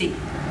 see.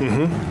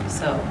 Mm-hmm.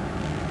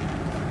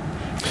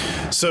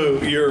 So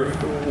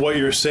what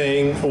you're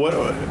saying,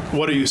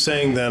 what are you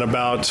saying then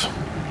about,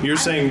 you're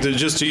saying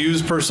to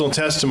use personal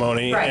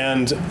testimony, right,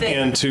 and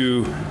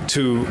to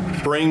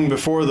bring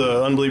before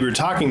the unbeliever you're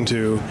talking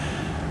to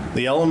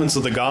the elements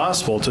of the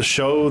gospel to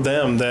show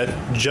them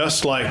that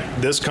just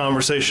like this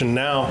conversation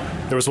now,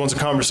 there was once a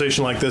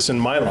conversation like this in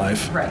my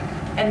life. Right.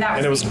 And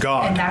it was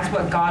God. And that's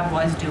what God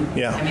was doing.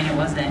 Yeah. I mean, it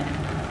wasn't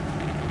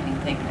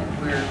anything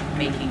that we're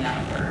making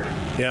up or...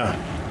 Yeah.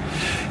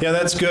 Yeah,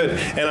 that's good.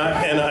 And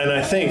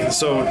I think,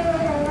 so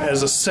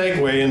as a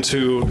segue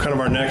into kind of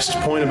our next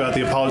point about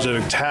the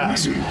apologetic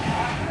task,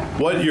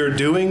 what you're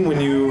doing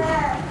when you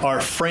are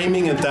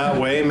framing it that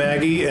way,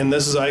 Maggie, and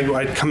this is,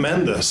 I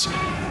commend this,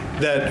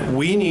 that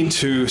we need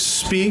to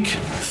speak,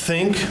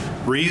 think,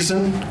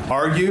 reason,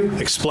 argue,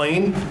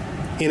 explain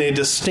in a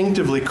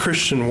distinctively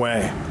Christian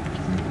way.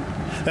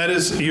 That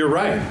is, you're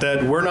right,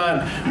 that we're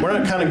not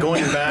kind of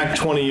going back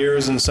 20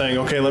 years and saying,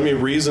 okay, let me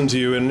reason to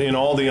you in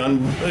all the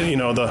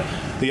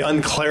the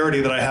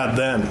unclarity that I had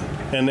then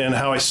and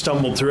how I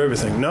stumbled through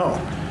everything. No.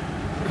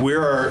 We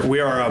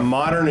are a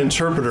modern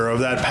interpreter of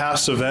that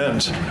past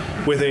event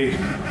with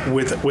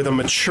a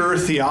mature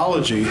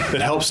theology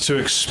that helps to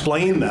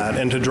explain that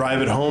and to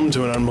drive it home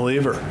to an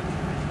unbeliever.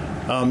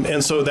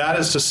 And so that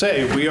is to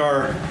say, we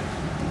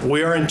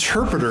are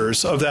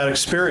interpreters of that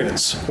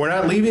experience. We're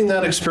not leaving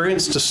that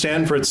experience to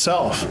stand for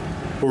itself.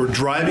 We're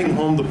driving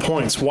home the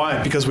points.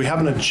 Why? Because we have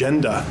an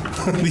agenda.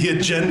 The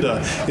agenda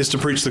is to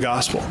preach the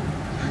gospel.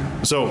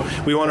 So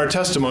we want our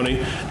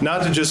testimony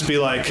not to just be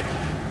like,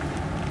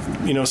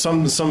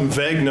 some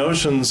vague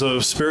notions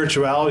of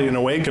spirituality and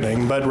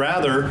awakening, but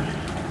rather,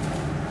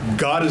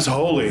 God is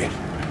holy.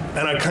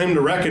 And I came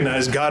to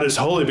recognize God is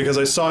holy because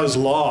I saw his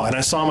law, and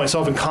I saw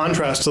myself in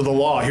contrast to the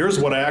law. Here's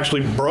what I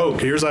actually broke.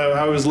 Here's how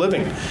I was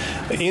living.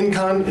 In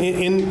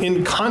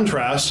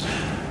contrast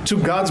to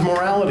God's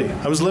morality.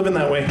 I was living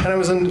that way. And I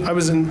was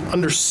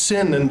under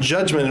sin and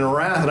judgment and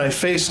wrath, and I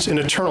faced an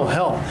eternal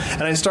hell.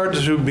 And I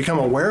started to become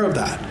aware of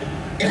that.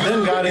 And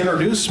then God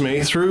introduced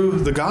me through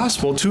the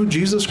gospel to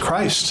Jesus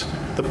Christ,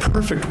 the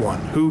perfect one,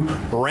 who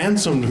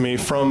ransomed me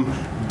from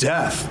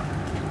death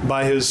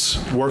by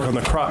his work on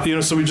the cross.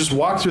 So we just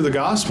walked through the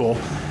gospel,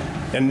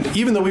 and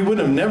even though we would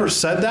have never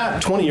said that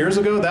 20 years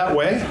ago that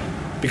way,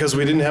 because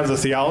we didn't have the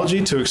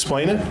theology to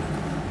explain it,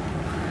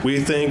 we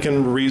think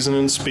and reason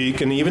and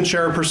speak and even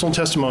share our personal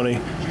testimony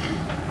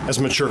as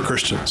mature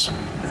Christians.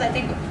 Because I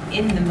think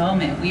in the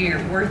moment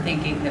we're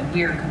thinking that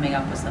we're coming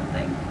up with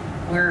something.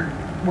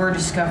 We're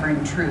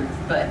discovering truth,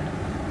 but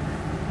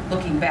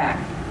looking back,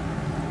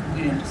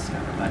 we didn't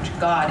discover much.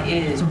 God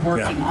is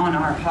working on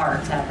our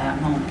hearts at that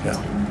moment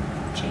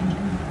and changing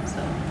them. So.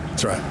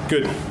 That's right.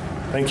 Good.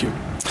 Thank you.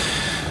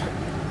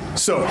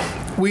 So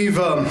we've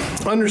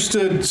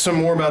understood some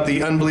more about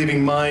the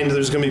unbelieving mind.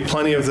 There's going to be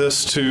plenty of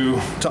this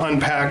to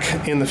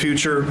unpack in the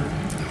future.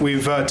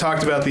 We've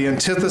talked about the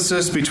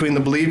antithesis between the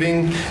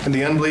believing and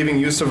the unbelieving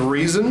use of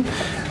reason.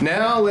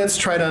 Now let's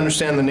try to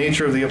understand the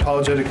nature of the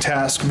apologetic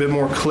task a bit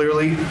more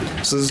clearly.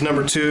 So this is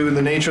number 2,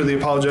 the nature of the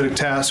apologetic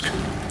task.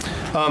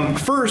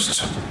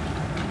 First,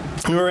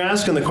 we were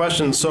asking the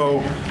question,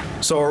 so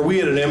are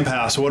we at an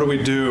impasse? What do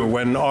we do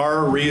when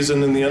our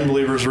reason and the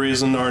unbeliever's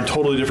reason are in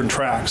totally different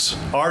tracks?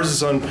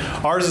 Ours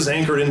is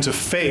anchored into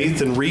faith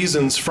and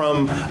reasons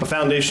from a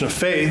foundation of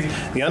faith.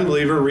 The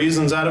unbeliever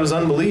reasons out of his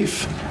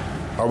unbelief.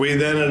 Are we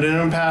then at an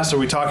impasse? Are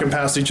we talking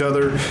past each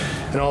other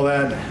and all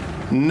that?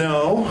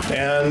 No,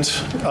 and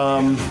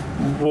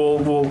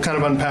we'll kind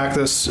of unpack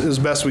this as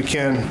best we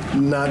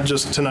can, not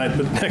just tonight,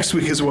 but next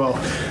week as well.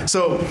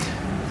 So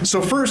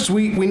first,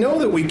 we know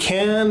that we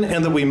can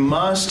and that we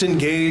must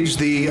engage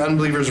the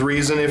unbeliever's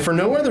reason, if for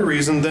no other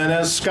reason than,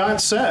 as Scott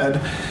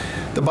said,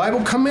 the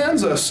Bible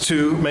commands us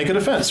to make a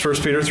defense, 1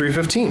 Peter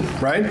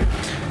 3:15, right?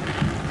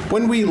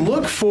 When we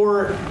look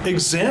for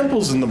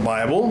examples in the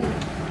Bible,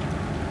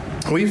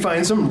 we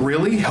find some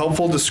really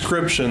helpful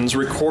descriptions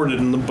recorded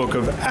in the book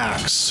of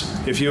Acts.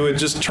 If you would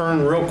just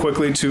turn real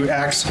quickly to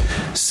Acts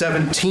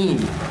 17.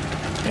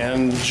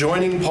 And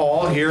joining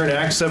Paul here in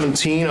Acts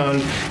 17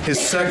 on his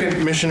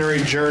second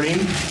missionary journey.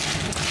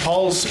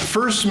 Paul's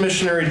first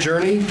missionary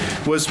journey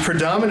was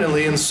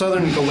predominantly in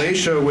southern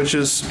Galatia, which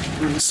is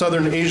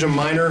southern Asia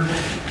Minor.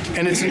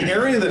 And it's an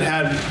area that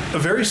had a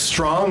very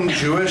strong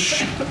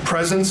Jewish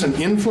presence and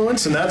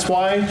influence. And that's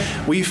why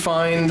we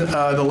find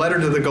the letter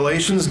to the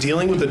Galatians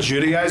dealing with the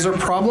Judaizer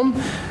problem.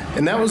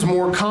 And that was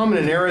more common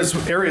in areas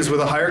with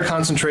a higher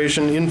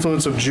concentration,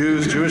 influence of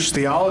Jews, Jewish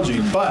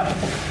theology. But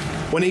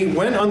when he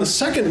went on the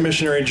second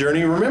missionary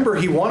journey, remember,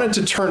 he wanted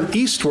to turn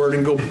eastward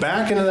and go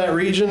back into that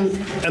region,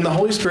 and the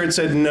Holy Spirit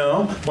said,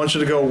 no, I want you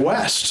to go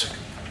west.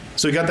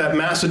 So he got that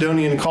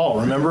Macedonian call,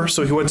 remember?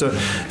 So he went to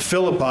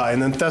Philippi,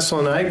 and then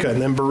Thessalonica, and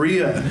then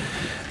Berea.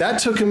 That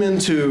took him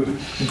into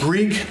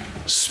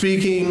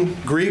Greek-speaking,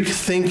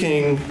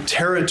 Greek-thinking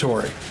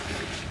territory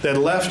that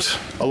left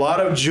a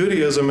lot of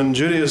Judaism and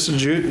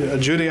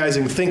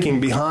Judaizing thinking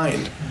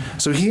behind.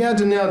 So he had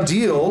to now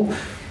deal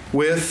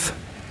with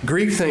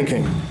Greek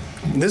thinking.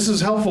 This is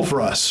helpful for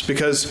us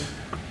because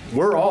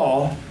we're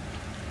all,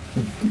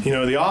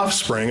 the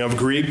offspring of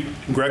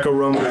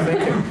Greco-Roman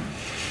thinking.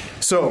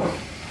 So,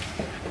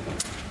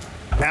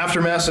 after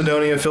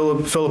Macedonia,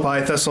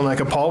 Philippi,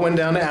 Thessalonica, Paul went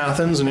down to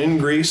Athens, and in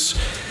Greece,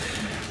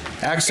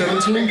 Acts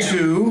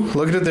 17:2,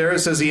 look at it there. It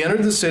says, he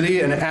entered the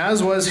city, and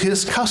as was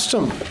his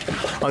custom,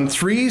 on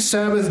 3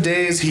 Sabbath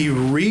days he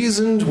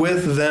reasoned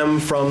with them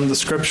from the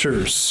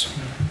Scriptures.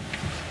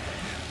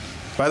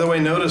 By the way,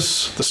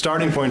 notice the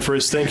starting point for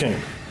his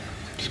thinking.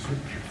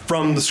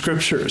 From the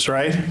Scriptures,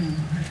 right?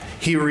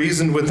 He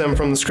reasoned with them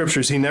from the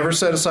Scriptures. He never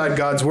set aside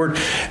God's word.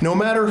 No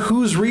matter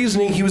whose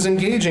reasoning he was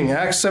engaging.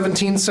 Acts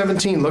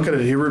 17:17, look at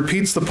it. He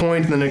repeats the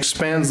point and then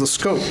expands the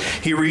scope.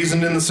 He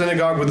reasoned in the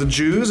synagogue with the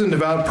Jews and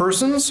devout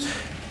persons,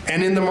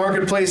 and in the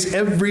marketplace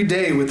every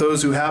day with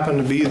those who happened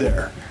to be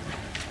there.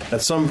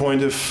 At some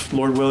point, if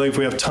Lord willing, if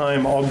we have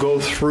time, I'll go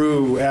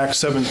through Acts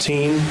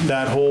 17,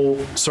 that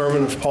whole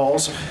sermon of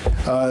Paul's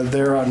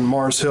there on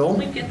Mars Hill.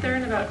 We get there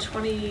in about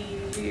 20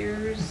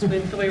 years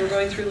with the way we're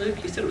going through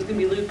Luke. You said it was going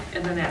to be Luke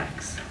and then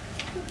Acts.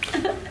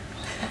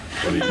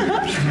 20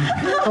 years.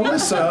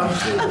 Alyssa.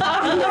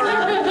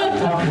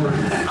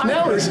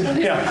 Now is,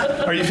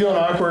 yeah. Are you feeling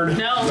awkward?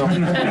 No.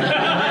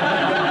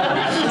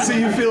 See,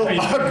 you feel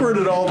awkward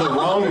at all the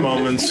wrong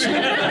moments.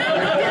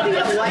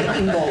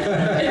 Lightning bolt.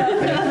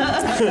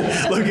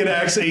 Look at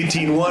Acts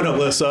 18:1,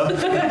 Alyssa.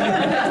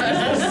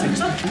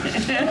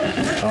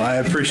 Oh, I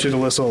appreciate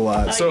Alyssa a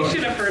lot. You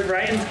should have heard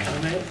Ryan's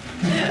comment.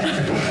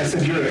 I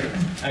said you're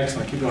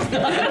excellent. Keep going.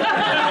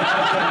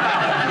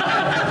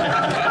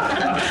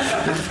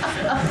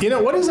 You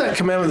know, what is that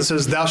commandment that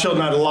says, thou shalt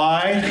not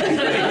lie?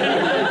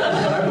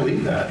 I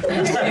believe that.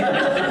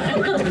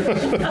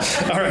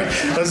 All right,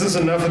 this is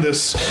enough of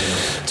this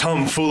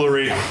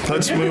tomfoolery.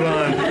 Let's move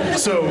on.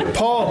 So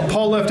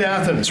Paul left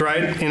Athens,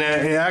 right? In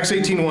Acts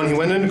 18:1, he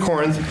went into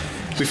Corinth.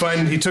 We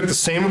find he took the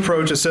same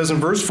approach. It says in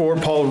verse 4,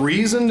 Paul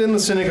reasoned in the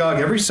synagogue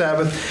every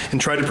Sabbath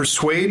and tried to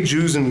persuade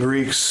Jews and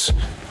Greeks.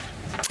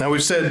 Now,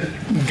 we've said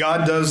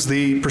God does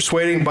the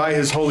persuading by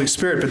his Holy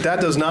Spirit, but that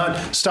does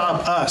not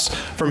stop us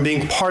from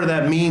being part of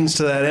that means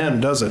to that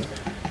end, does it?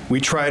 We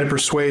try to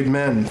persuade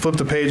men. Flip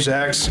the page to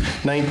Acts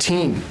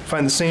 19.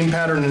 Find the same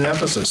pattern in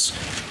Ephesus.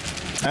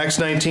 Acts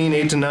 19,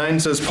 8-9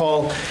 says,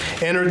 Paul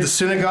entered the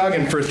synagogue,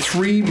 and for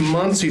 3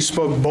 months he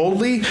spoke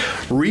boldly,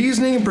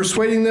 reasoning and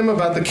persuading them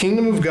about the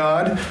kingdom of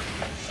God.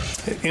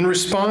 In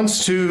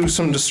response to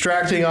some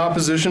distracting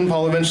opposition,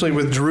 Paul eventually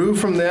withdrew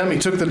from them. He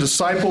took the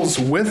disciples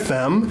with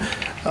him,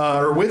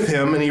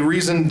 and he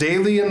reasoned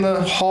daily in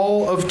the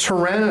hall of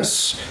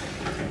Tyrannus.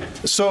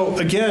 So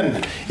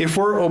again, if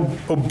we're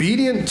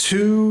obedient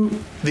to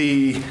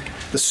the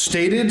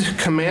stated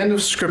command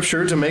of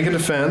Scripture to make a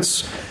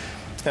defense,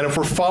 and if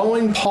we're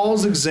following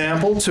Paul's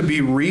example to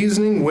be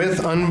reasoning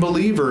with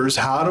unbelievers,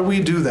 how do we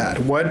do that?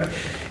 What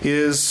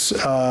is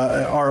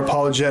our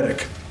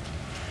apologetic?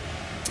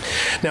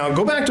 Now,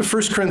 go back to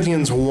 1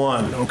 Corinthians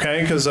 1,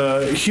 okay? Because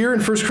here in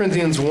 1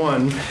 Corinthians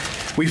 1,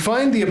 we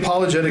find the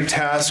apologetic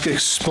task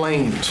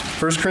explained.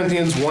 1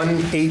 Corinthians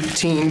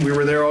 1:18, we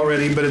were there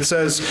already, but it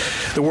says,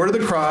 the word of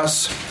the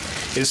cross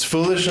is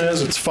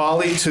foolishness, it's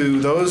folly to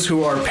those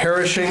who are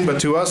perishing,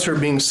 but to us who are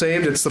being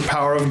saved, it's the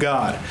power of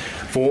God.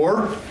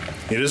 For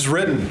it is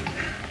written,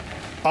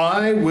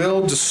 I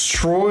will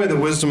destroy the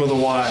wisdom of the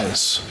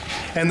wise,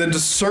 and the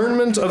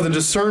discernment of the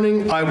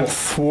discerning I will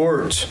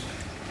thwart.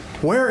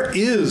 Where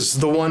is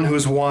the one who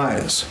is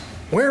wise?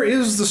 Where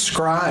is the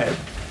scribe?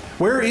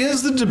 Where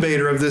is the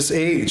debater of this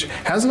age?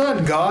 Has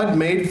not God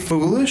made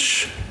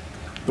foolish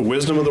the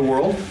wisdom of the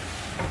world?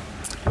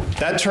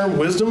 That term,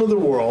 wisdom of the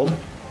world,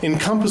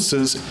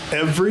 encompasses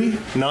every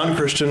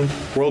non-Christian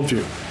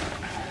worldview.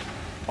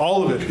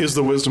 All of it is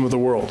the wisdom of the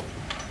world.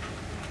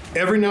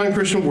 Every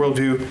non-Christian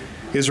worldview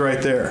is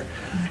right there.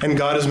 And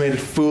God has made it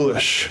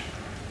foolish.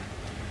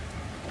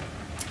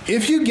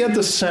 If you get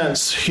the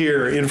sense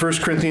here in 1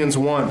 Corinthians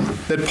 1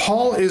 that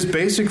Paul is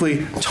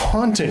basically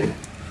taunting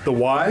the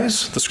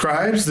wise, the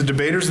scribes, the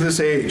debaters of this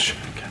age.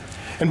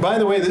 And by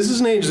the way, this is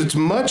an age that's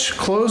much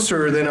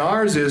closer than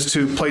ours is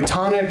to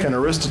Platonic and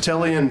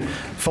Aristotelian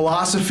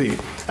philosophy.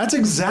 That's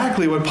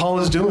exactly what Paul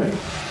is doing.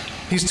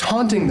 He's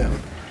taunting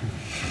them.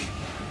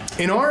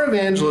 In our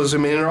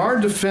evangelism, in our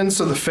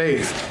defense of the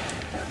faith,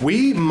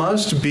 we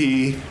must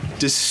be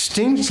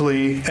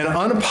distinctly and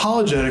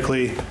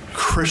unapologetically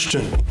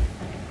Christian.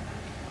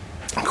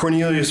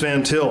 Cornelius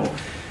Van Til,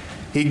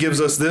 he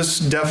gives us this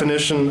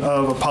definition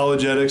of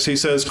apologetics. He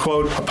says,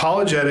 quote,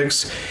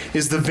 apologetics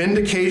is the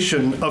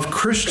vindication of the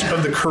Christian,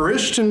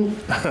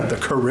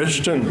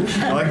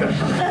 I like that.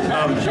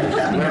 I'm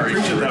going to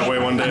preach it that way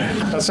one day.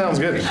 That sounds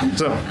good.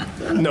 So,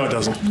 no, it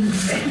doesn't.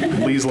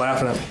 Lee's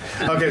laughing at me.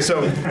 Okay,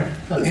 so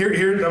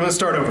here I'm going to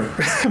start over.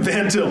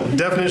 Van Til,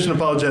 definition of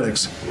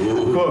apologetics.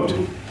 Quote,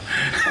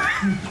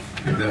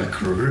 the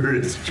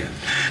Christian.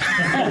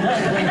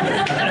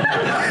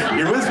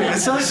 You're with me.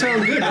 It does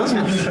sound good, doesn't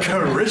it?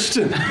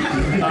 Christian. All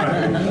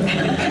right.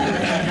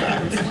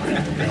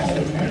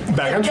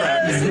 Back on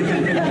track.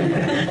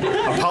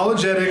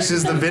 Apologetics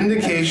is the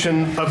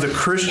vindication of the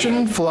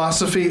Christian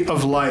philosophy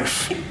of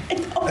life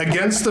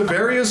against the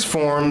various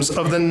forms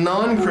of the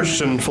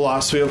non-Christian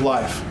philosophy of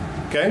life.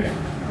 Okay?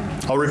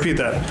 I'll repeat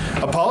that.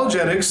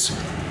 Apologetics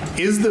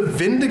is the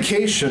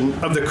vindication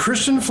of the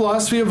Christian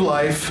philosophy of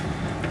life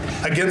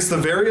against the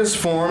various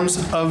forms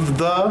of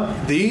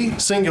the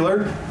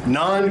singular,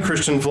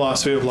 non-Christian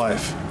philosophy of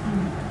life.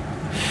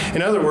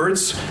 In other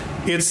words,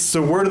 it's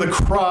the word of the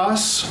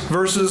cross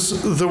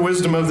versus the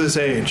wisdom of this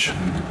age.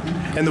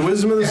 And the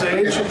wisdom of this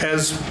age,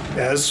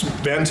 as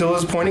Van Til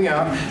is pointing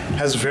out,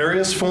 has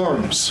various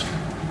forms,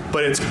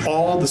 but it's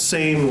all the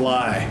same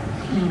lie.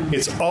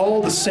 It's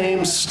all the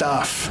same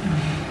stuff.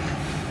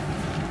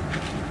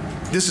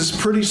 This is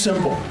pretty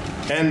simple.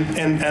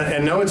 And I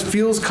know it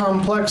feels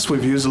complex.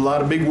 We've used a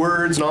lot of big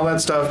words and all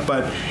that stuff,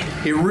 but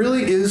it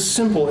really is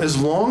simple.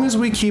 As long as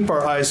we keep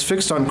our eyes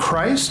fixed on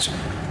Christ,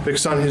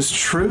 fixed on his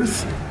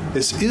truth,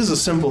 this is a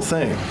simple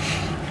thing.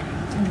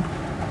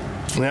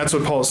 And that's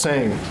what Paul's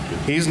saying.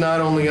 He's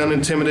not only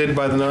unintimidated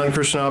by the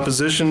non-Christian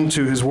opposition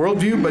to his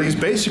worldview, but he's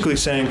basically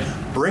saying,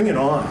 bring it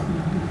on.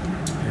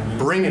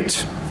 Bring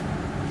it.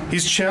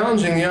 He's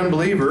challenging the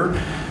unbeliever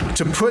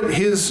to put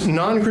his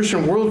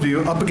non-Christian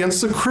worldview up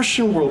against the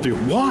Christian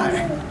worldview.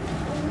 Why?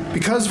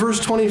 Because verse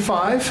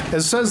 25,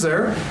 as it says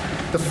there,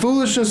 the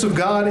foolishness of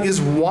God is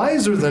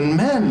wiser than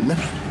men,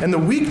 and the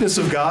weakness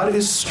of God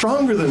is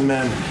stronger than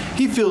men.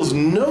 He feels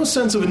no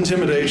sense of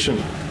intimidation.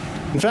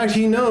 In fact,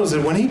 he knows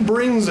that when he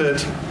brings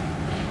it,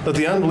 that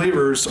the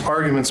unbeliever's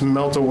arguments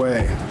melt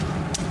away.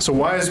 So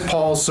why is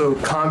Paul so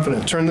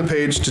confident? Turn the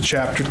page to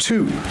chapter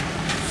 2.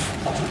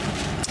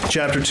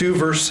 Chapter 2,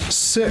 verse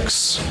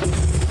 6.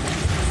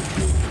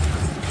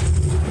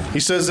 He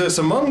says this,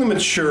 among the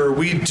mature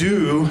we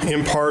do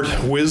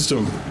impart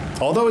wisdom,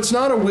 although it's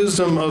not a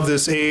wisdom of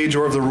this age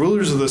or of the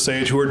rulers of this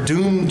age who are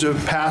doomed to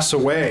pass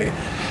away.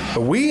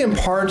 But we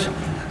impart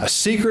a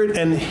secret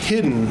and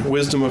hidden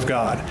wisdom of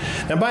God.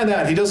 And by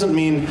that, he doesn't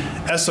mean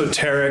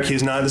esoteric.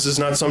 This is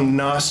not some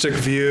Gnostic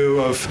view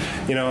of,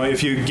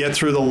 if you get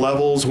through the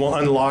levels, we'll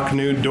unlock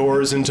new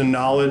doors into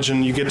knowledge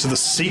and you get to the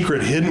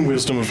secret hidden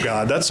wisdom of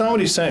God. That's not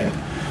what he's saying.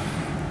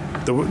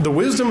 The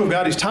wisdom of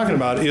God he's talking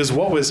about is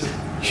what was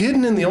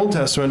hidden in the Old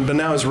Testament, but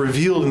now is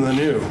revealed in the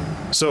New.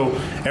 So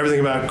everything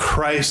about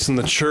Christ and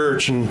the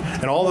church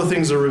and all the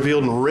things that are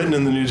revealed and written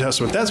in the New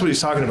Testament, that's what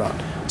he's talking about.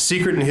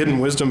 Secret and hidden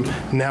wisdom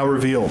now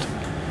revealed.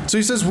 So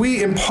he says,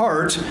 we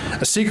impart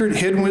a secret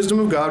hidden wisdom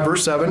of God,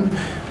 verse 7,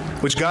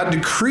 which God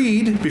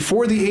decreed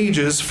before the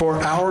ages for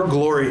our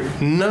glory.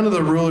 None of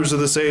the rulers of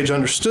this age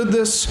understood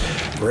this,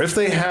 for if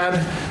they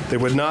had, they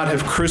would not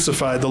have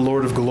crucified the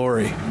Lord of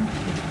glory.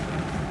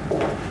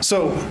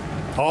 So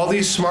all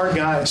these smart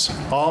guys,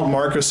 all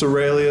Marcus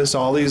Aurelius,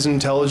 all these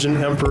intelligent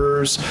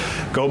emperors,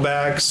 go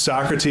back,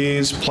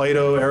 Socrates,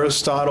 Plato,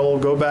 Aristotle,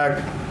 go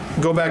back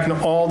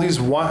into all these,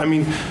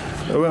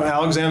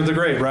 Alexander the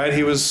Great, right?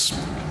 He was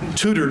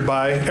tutored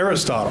by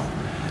Aristotle.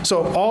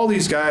 So all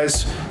these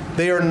guys,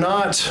 they are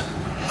not,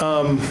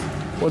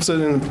 what's it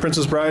in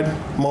Princess Bride?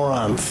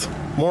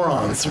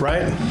 Morons,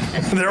 right?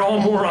 They're all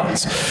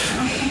morons.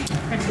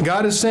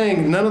 God is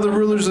saying none of the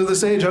rulers of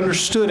this age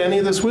understood any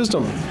of this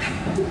wisdom.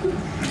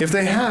 If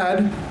they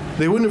had,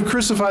 they wouldn't have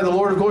crucified the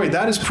Lord of glory.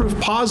 That is proof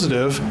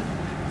positive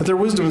that their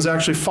wisdom is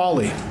actually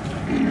folly.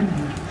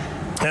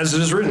 As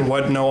it is written,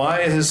 what no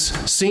eye has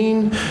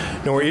seen,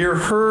 nor ear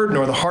heard,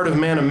 nor the heart of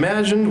man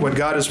imagined, what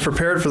God has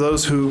prepared for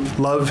those who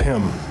love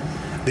him.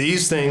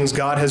 These things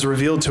God has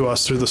revealed to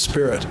us through the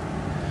Spirit.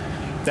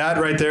 That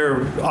right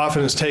there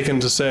often is taken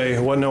to say,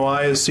 what no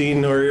eye has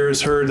seen, nor ear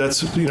has heard.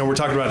 That's, we're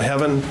talking about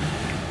heaven.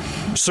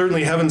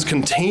 Certainly heaven's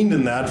contained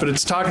in that, but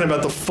it's talking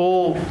about the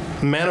full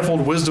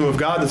manifold wisdom of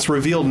God that's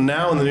revealed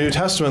now in the New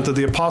Testament that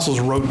the apostles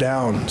wrote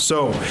down.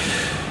 So,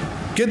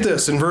 get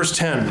this in verse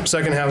 10,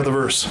 second half of the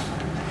verse.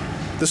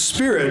 The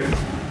Spirit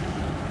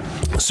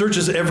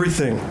searches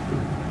everything,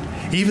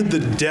 even the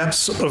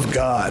depths of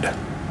God.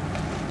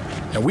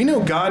 Now, we know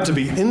God to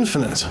be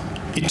infinite,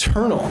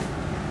 eternal.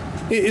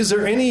 Is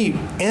there any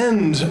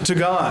end to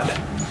God?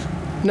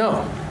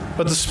 No.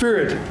 But the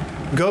Spirit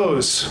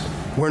goes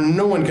where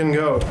no one can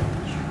go.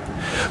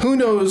 Who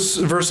knows,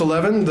 verse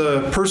 11,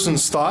 the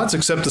person's thoughts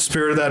except the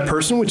spirit of that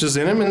person which is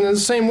in him? And in the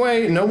same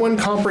way, no one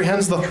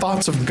comprehends the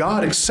thoughts of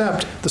God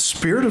except the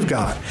Spirit of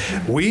God.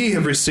 We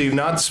have received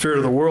not the spirit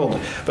of the world,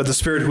 but the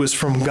Spirit who is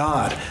from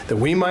God, that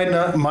we might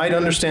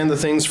understand the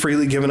things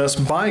freely given us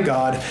by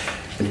God.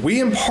 And we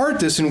impart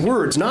this in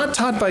words, not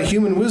taught by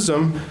human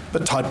wisdom,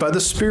 but taught by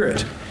the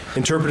Spirit,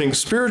 interpreting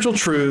spiritual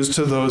truths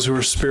to those who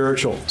are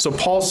spiritual. So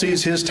Paul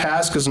sees his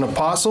task as an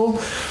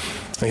apostle.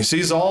 He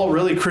sees all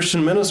really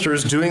Christian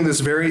ministers doing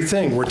this very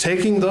thing. We're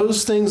taking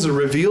those things that are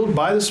revealed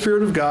by the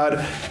Spirit of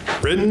God,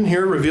 written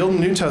here, revealed in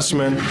the New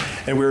Testament,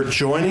 and we're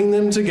joining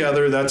them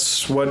together.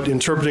 That's what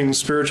interpreting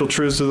spiritual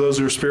truths to those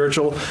who are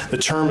spiritual. The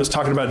term is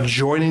talking about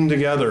joining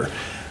together.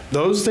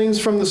 Those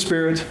things from the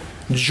Spirit,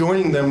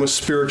 joining them with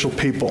spiritual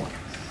people,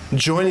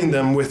 joining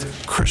them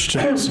with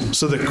Christians,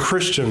 so that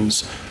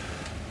Christians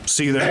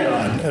see their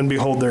God and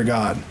behold their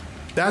God.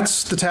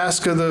 That's the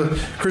task of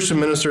the Christian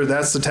minister.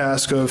 That's the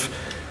task of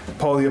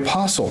Paul the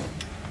Apostle.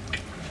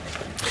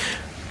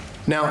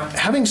 Now,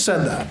 having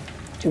said that,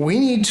 we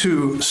need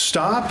to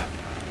stop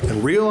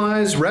and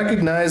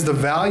recognize the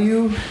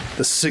value,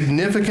 the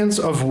significance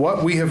of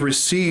what we have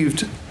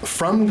received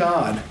from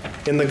God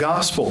in the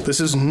gospel. This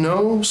is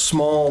no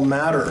small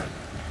matter.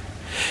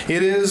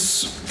 It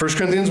is, 1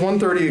 Corinthians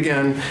 1:30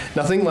 again,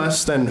 nothing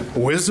less than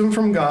wisdom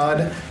from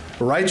God,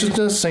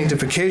 righteousness,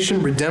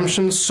 sanctification,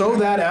 redemption, so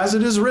that, as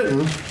it is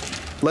written,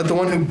 let the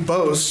one who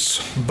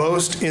boasts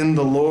boast in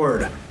the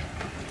Lord.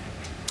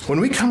 When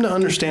we come to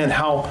understand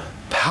how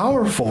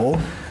powerful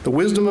the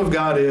wisdom of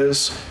God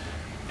is,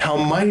 how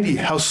mighty,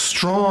 how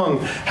strong,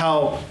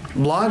 how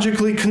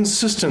logically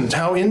consistent,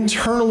 how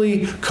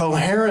internally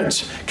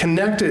coherent,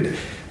 connected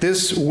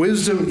this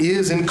wisdom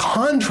is in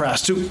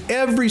contrast to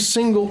every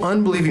single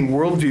unbelieving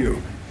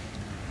worldview,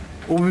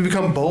 well, we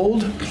become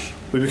bold,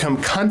 we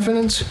become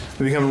confident,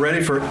 we become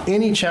ready for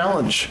any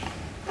challenge.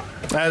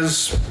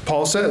 As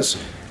Paul says,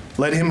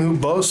 let him who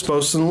boasts,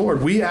 boast in the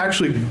Lord. We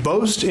actually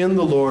boast in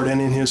the Lord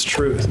and in his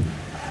truth.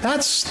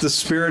 That's the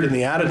spirit and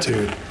the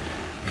attitude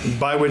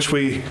by which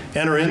we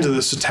enter into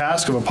this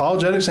task of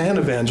apologetics and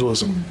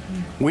evangelism.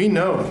 We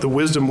know the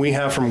wisdom we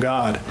have from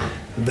God.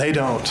 They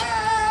don't.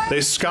 They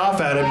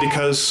scoff at it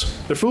because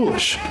they're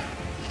foolish.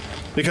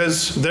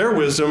 Because their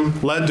wisdom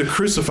led to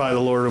crucify the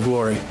Lord of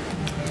glory.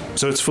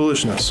 So it's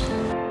foolishness.